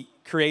he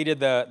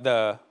created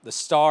the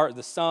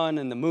sun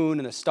and the moon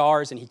and the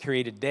stars, and he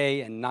created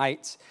day and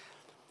night.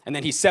 And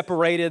then he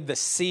separated the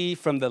sea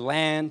from the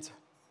land,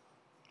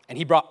 and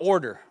he brought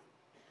order.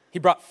 He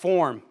brought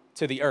form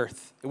to the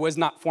earth. It was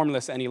not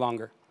formless any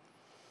longer.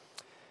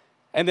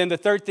 And then the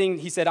third thing,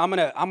 he said, I'm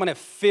gonna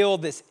fill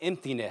this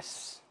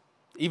emptiness.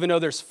 Even though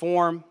there's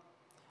form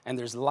and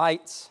there's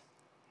light,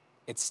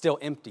 it's still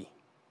empty.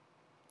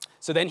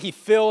 So then he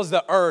fills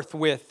the earth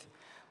with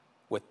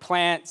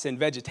plants and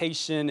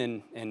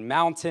vegetation and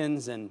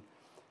mountains and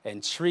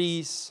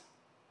trees.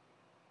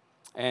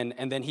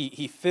 And then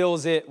he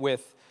fills it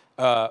with,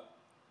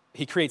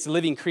 he creates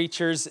living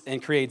creatures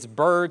and creates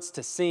birds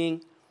to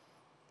sing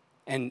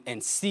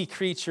and sea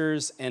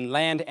creatures and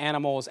land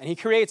animals. And he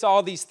creates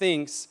all these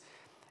things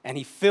and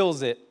he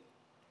fills it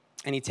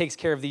and he takes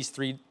care of these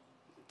three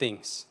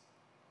things.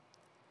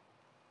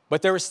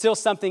 But there was still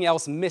something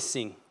else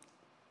missing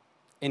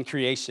in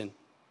creation.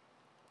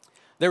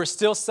 There was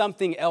still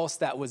something else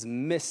that was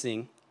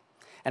missing.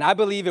 And I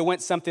believe it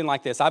went something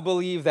like this. I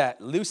believe that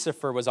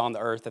Lucifer was on the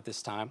earth at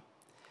this time.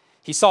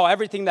 He saw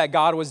everything that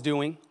God was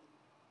doing.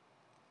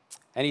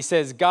 And he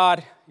says,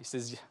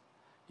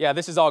 yeah,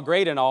 this is all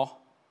great and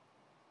all.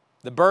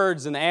 The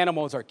birds and the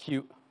animals are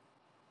cute.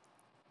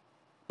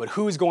 But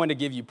who's going to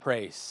give you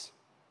praise?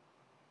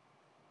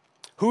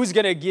 Who's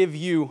going to give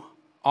you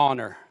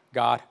honor,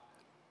 God?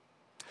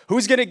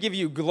 Who's going to give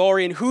you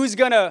glory? And who's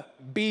going to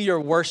be your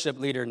worship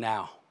leader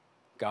now,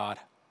 God?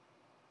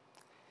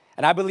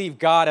 And I believe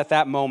God at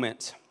that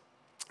moment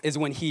is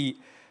when he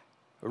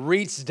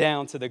reached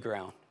down to the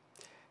ground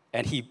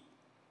and he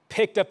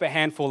picked up a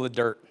handful of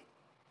dirt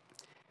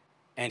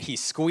and he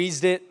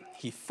squeezed it,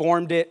 he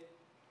formed it,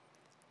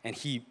 and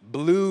he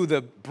blew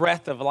the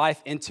breath of life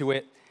into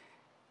it.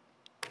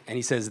 And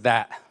he says,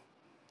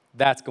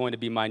 that's going to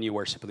be my new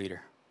worship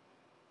leader.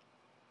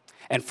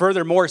 And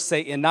furthermore,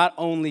 Satan, not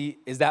only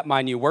is that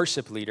my new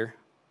worship leader,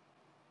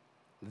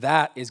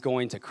 that is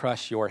going to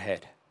crush your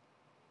head.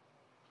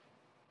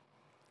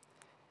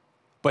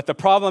 But the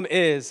problem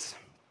is,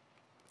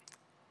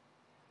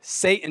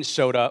 Satan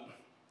showed up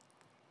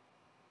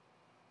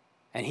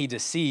and he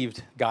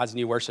deceived God's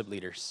new worship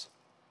leaders.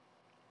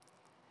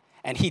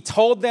 And he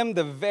told them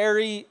the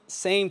very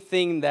same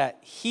thing that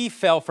he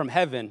fell from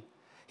heaven.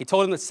 He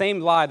told them the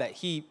same lie that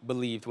he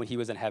believed when he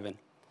was in heaven.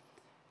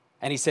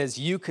 And he says,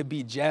 you could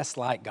be just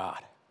like God.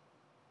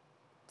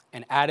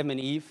 And Adam and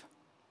Eve,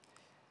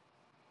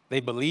 they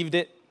believed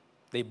it,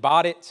 they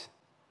bought it,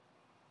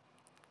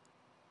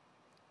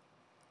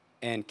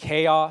 and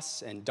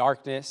chaos and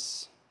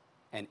darkness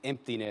and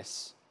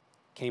emptiness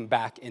came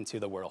back into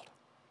the world.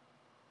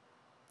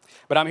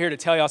 But I'm here to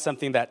tell y'all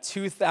something that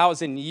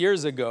 2,000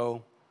 years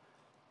ago,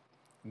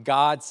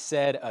 God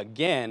said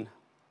again,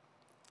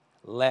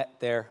 let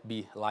there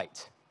be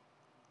light.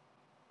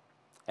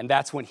 And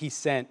that's when he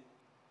sent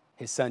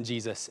his son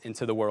Jesus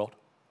into the world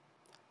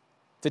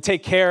to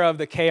take care of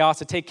the chaos,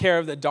 to take care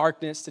of the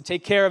darkness, to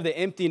take care of the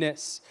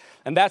emptiness.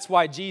 And that's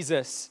why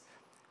Jesus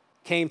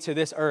came to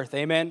this earth.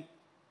 Amen?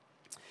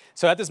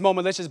 So at this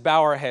moment, let's just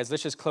bow our heads.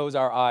 Let's just close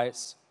our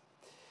eyes.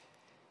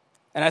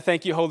 And I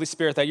thank you, Holy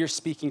Spirit, that you're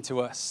speaking to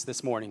us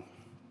this morning.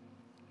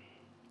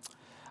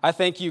 I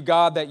thank you,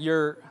 God, that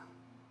you're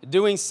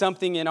doing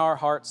something in our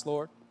hearts,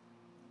 Lord.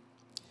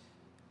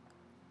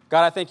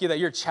 God, I thank you that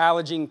you're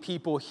challenging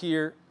people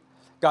here,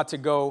 God, to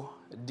go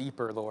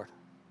deeper, Lord.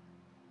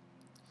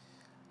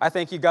 I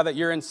thank you, God, that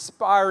you're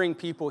inspiring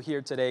people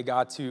here today,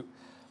 God, to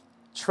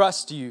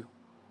trust you.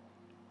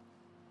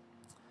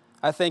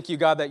 I thank you,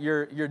 God, that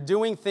you're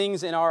doing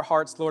things in our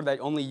hearts, Lord, that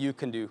only you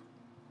can do.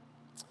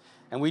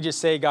 And we just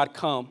say, God,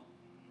 come.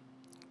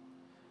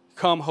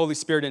 Come, Holy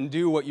Spirit, and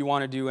do what you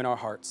want to do in our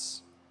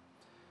hearts.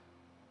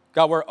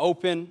 God, we're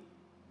open,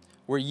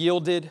 we're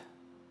yielded,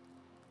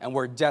 and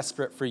we're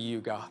desperate for you,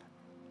 God.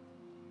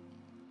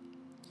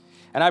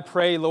 And I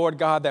pray, Lord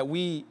God, that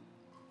we,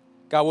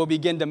 God, will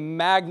begin to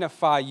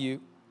magnify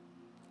you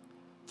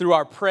through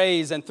our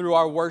praise and through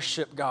our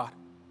worship, God.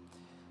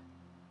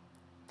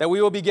 That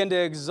we will begin to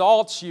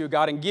exalt you,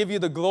 God, and give you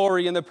the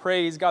glory and the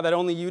praise, God, that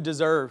only you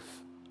deserve.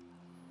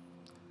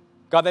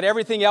 God, that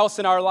everything else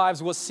in our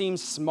lives will seem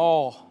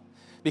small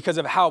because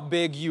of how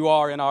big you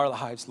are in our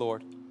lives,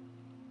 Lord.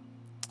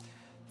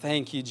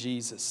 Thank you,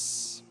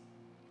 Jesus.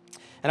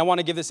 And I want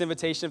to give this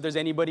invitation. If there's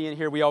anybody in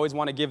here, we always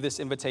want to give this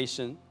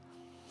invitation.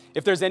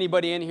 If there's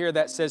anybody in here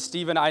that says,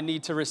 Stephen, I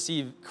need to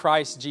receive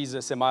Christ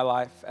Jesus in my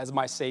life as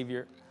my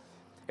Savior.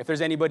 If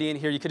there's anybody in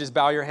here, you could just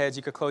bow your heads,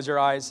 you could close your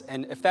eyes.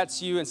 And if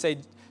that's you and say,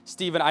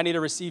 Stephen, I need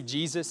to receive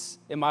Jesus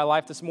in my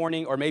life this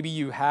morning, or maybe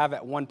you have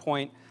at one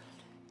point,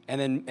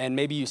 and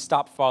maybe you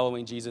stopped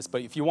following Jesus.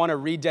 But if you want to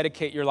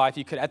rededicate your life,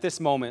 you could, at this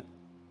moment,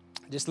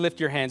 just lift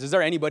your hands. Is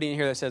there anybody in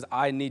here that says,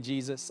 I need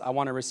Jesus? I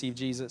want to receive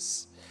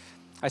Jesus?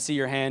 I see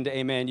your hand.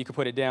 Amen. You can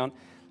put it down.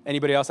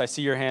 Anybody else? I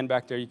see your hand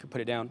back there. You can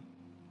put it down.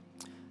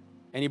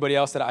 Anybody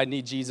else that I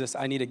need Jesus?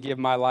 I need to give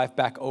my life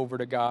back over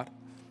to God.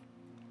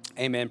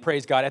 Amen.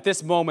 Praise God. At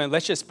this moment,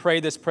 let's just pray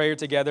this prayer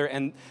together.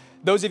 And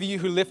those of you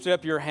who lifted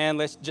up your hand,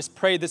 let's just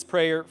pray this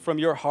prayer from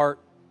your heart.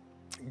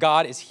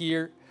 God is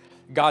here.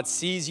 God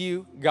sees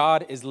you.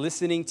 God is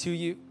listening to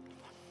you.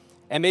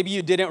 And maybe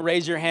you didn't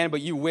raise your hand,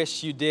 but you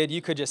wish you did.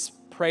 You could just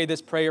pray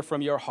this prayer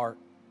from your heart.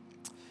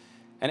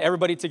 And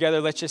everybody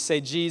together, let's just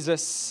say,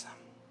 Jesus,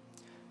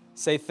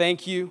 say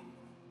thank you.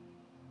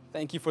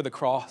 Thank you for the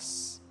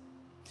cross.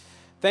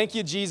 Thank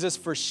you, Jesus,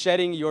 for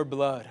shedding your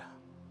blood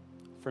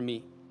for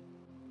me.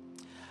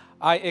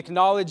 I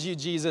acknowledge you,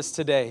 Jesus,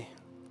 today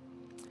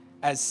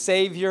as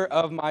Savior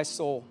of my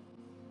soul.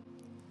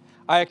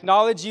 I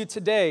acknowledge you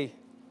today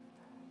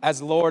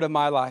as Lord of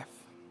my life.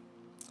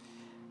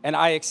 And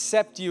I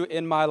accept you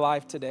in my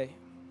life today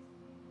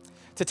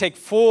to take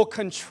full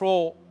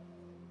control.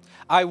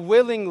 I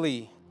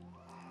willingly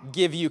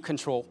give you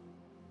control.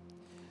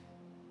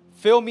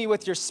 Fill me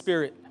with your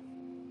Spirit.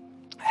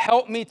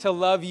 Help me to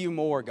love you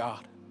more,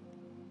 God.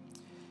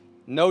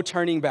 No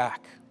turning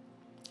back.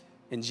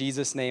 In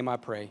Jesus' name I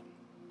pray.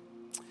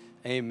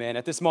 Amen.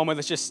 At this moment,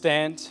 let's just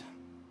stand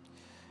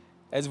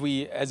as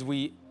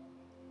we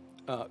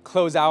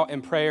close out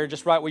in prayer,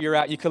 just right where you're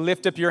at. You can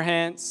lift up your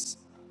hands.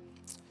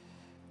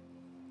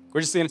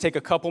 We're just going to take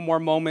a couple more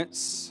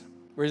moments.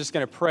 We're just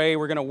going to pray.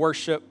 We're going to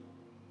worship.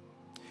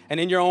 And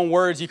in your own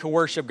words, you can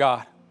worship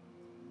God.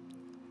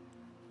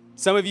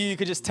 Some of you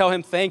could just tell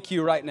him thank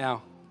you right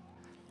now.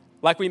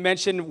 Like we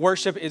mentioned,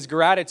 worship is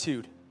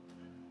gratitude.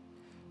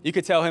 You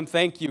could tell him,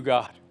 thank you,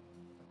 God.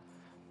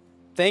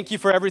 Thank you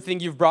for everything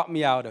you've brought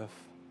me out of.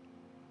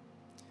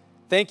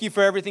 Thank you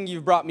for everything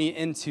you've brought me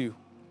into.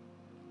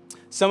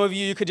 Some of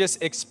you could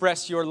just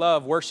express your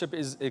love. Worship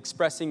is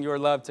expressing your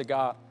love to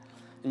God.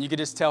 And you could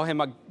just tell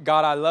him,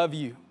 God, I love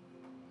you.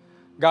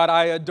 God,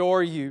 I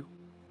adore you.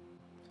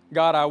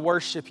 God, I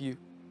worship you.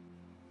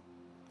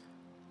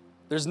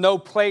 There's no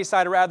place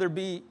I'd rather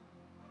be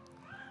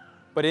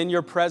but in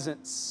your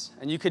presence.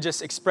 And you could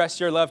just express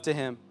your love to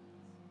him.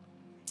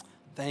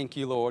 Thank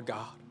you, Lord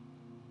God.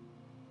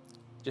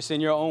 Just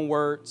in your own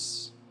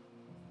words.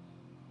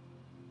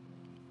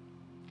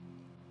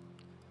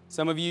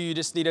 Some of you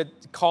just need to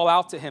call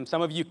out to him.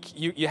 Some of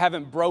you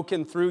haven't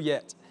broken through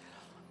yet.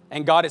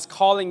 And God is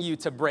calling you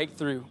to break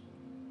through.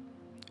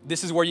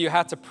 This is where you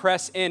have to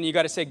press in. You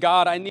got to say,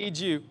 God, I need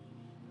you.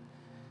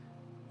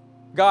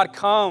 God,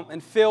 come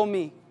and fill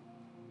me.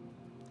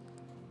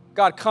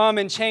 God, come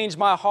and change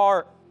my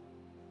heart.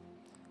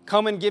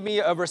 Come and give me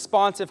a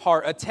responsive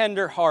heart, a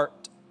tender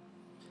heart.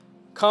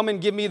 Come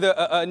and give me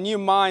a new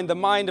mind, the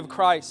mind of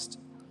Christ.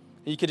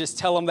 And you could just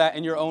tell him that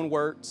in your own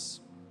words.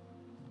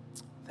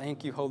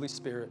 Thank you, Holy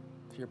Spirit,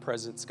 for your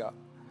presence, God.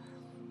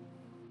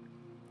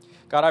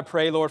 God, I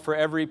pray, Lord, for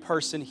every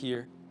person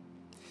here.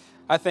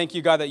 I thank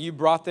you, God, that you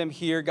brought them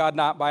here, God,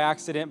 not by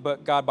accident,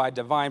 but, God, by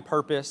divine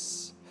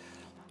purpose.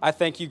 I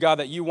thank you, God,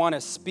 that you want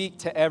to speak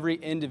to every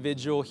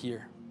individual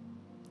here.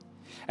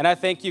 And I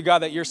thank you, God,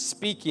 that you're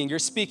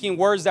speaking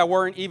words that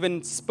weren't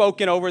even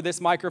spoken over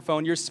this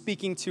microphone. You're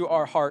speaking to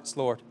our hearts,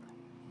 Lord.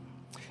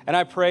 And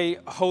I pray,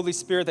 Holy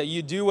Spirit, that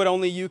you do what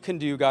only you can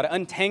do, God.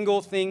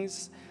 Untangle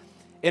things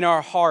in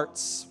our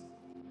hearts.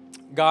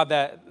 God,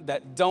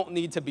 that don't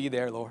need to be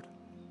there, Lord.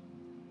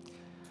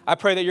 I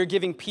pray that you're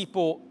giving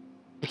people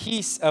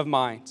peace of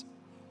mind.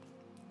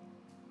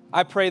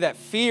 I pray that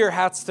fear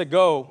has to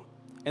go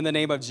in the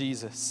name of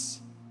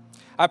Jesus.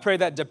 I pray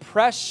that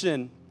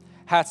depression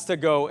has to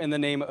go in the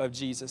name of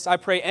Jesus. I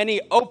pray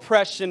any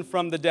oppression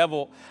from the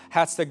devil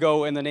has to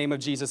go in the name of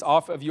Jesus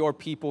off of your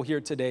people here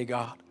today,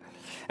 God.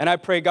 And I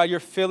pray, God, you're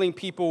filling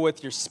people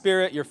with your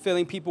spirit. You're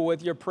filling people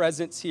with your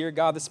presence here,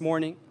 God, this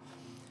morning.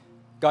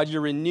 God,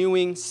 you're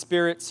renewing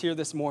spirits here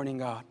this morning,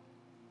 God.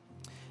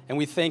 And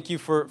we thank you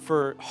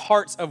for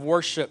hearts of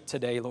worship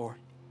today, Lord.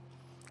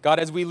 God,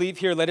 as we leave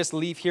here, let us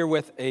leave here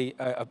with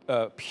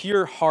a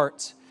pure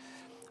heart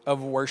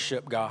of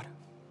worship, God.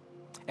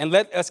 And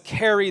let us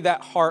carry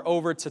that heart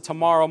over to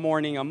tomorrow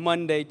morning, on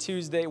Monday,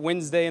 Tuesday,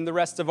 Wednesday, and the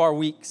rest of our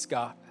weeks,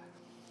 God.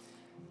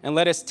 And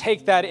let us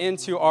take that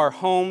into our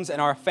homes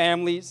and our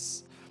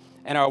families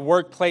and our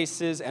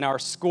workplaces and our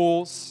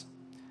schools.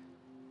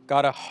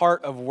 God, a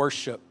heart of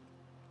worship,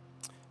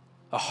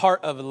 a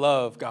heart of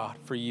love, God,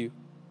 for you.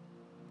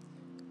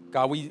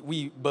 God,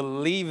 we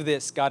believe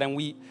this, God, and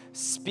we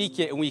speak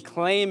it and we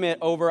claim it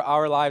over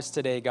our lives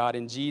today, God,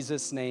 in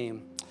Jesus'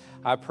 name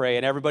I pray.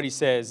 And everybody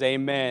says,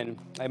 amen.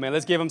 Amen.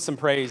 Let's give him some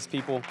praise,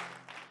 people.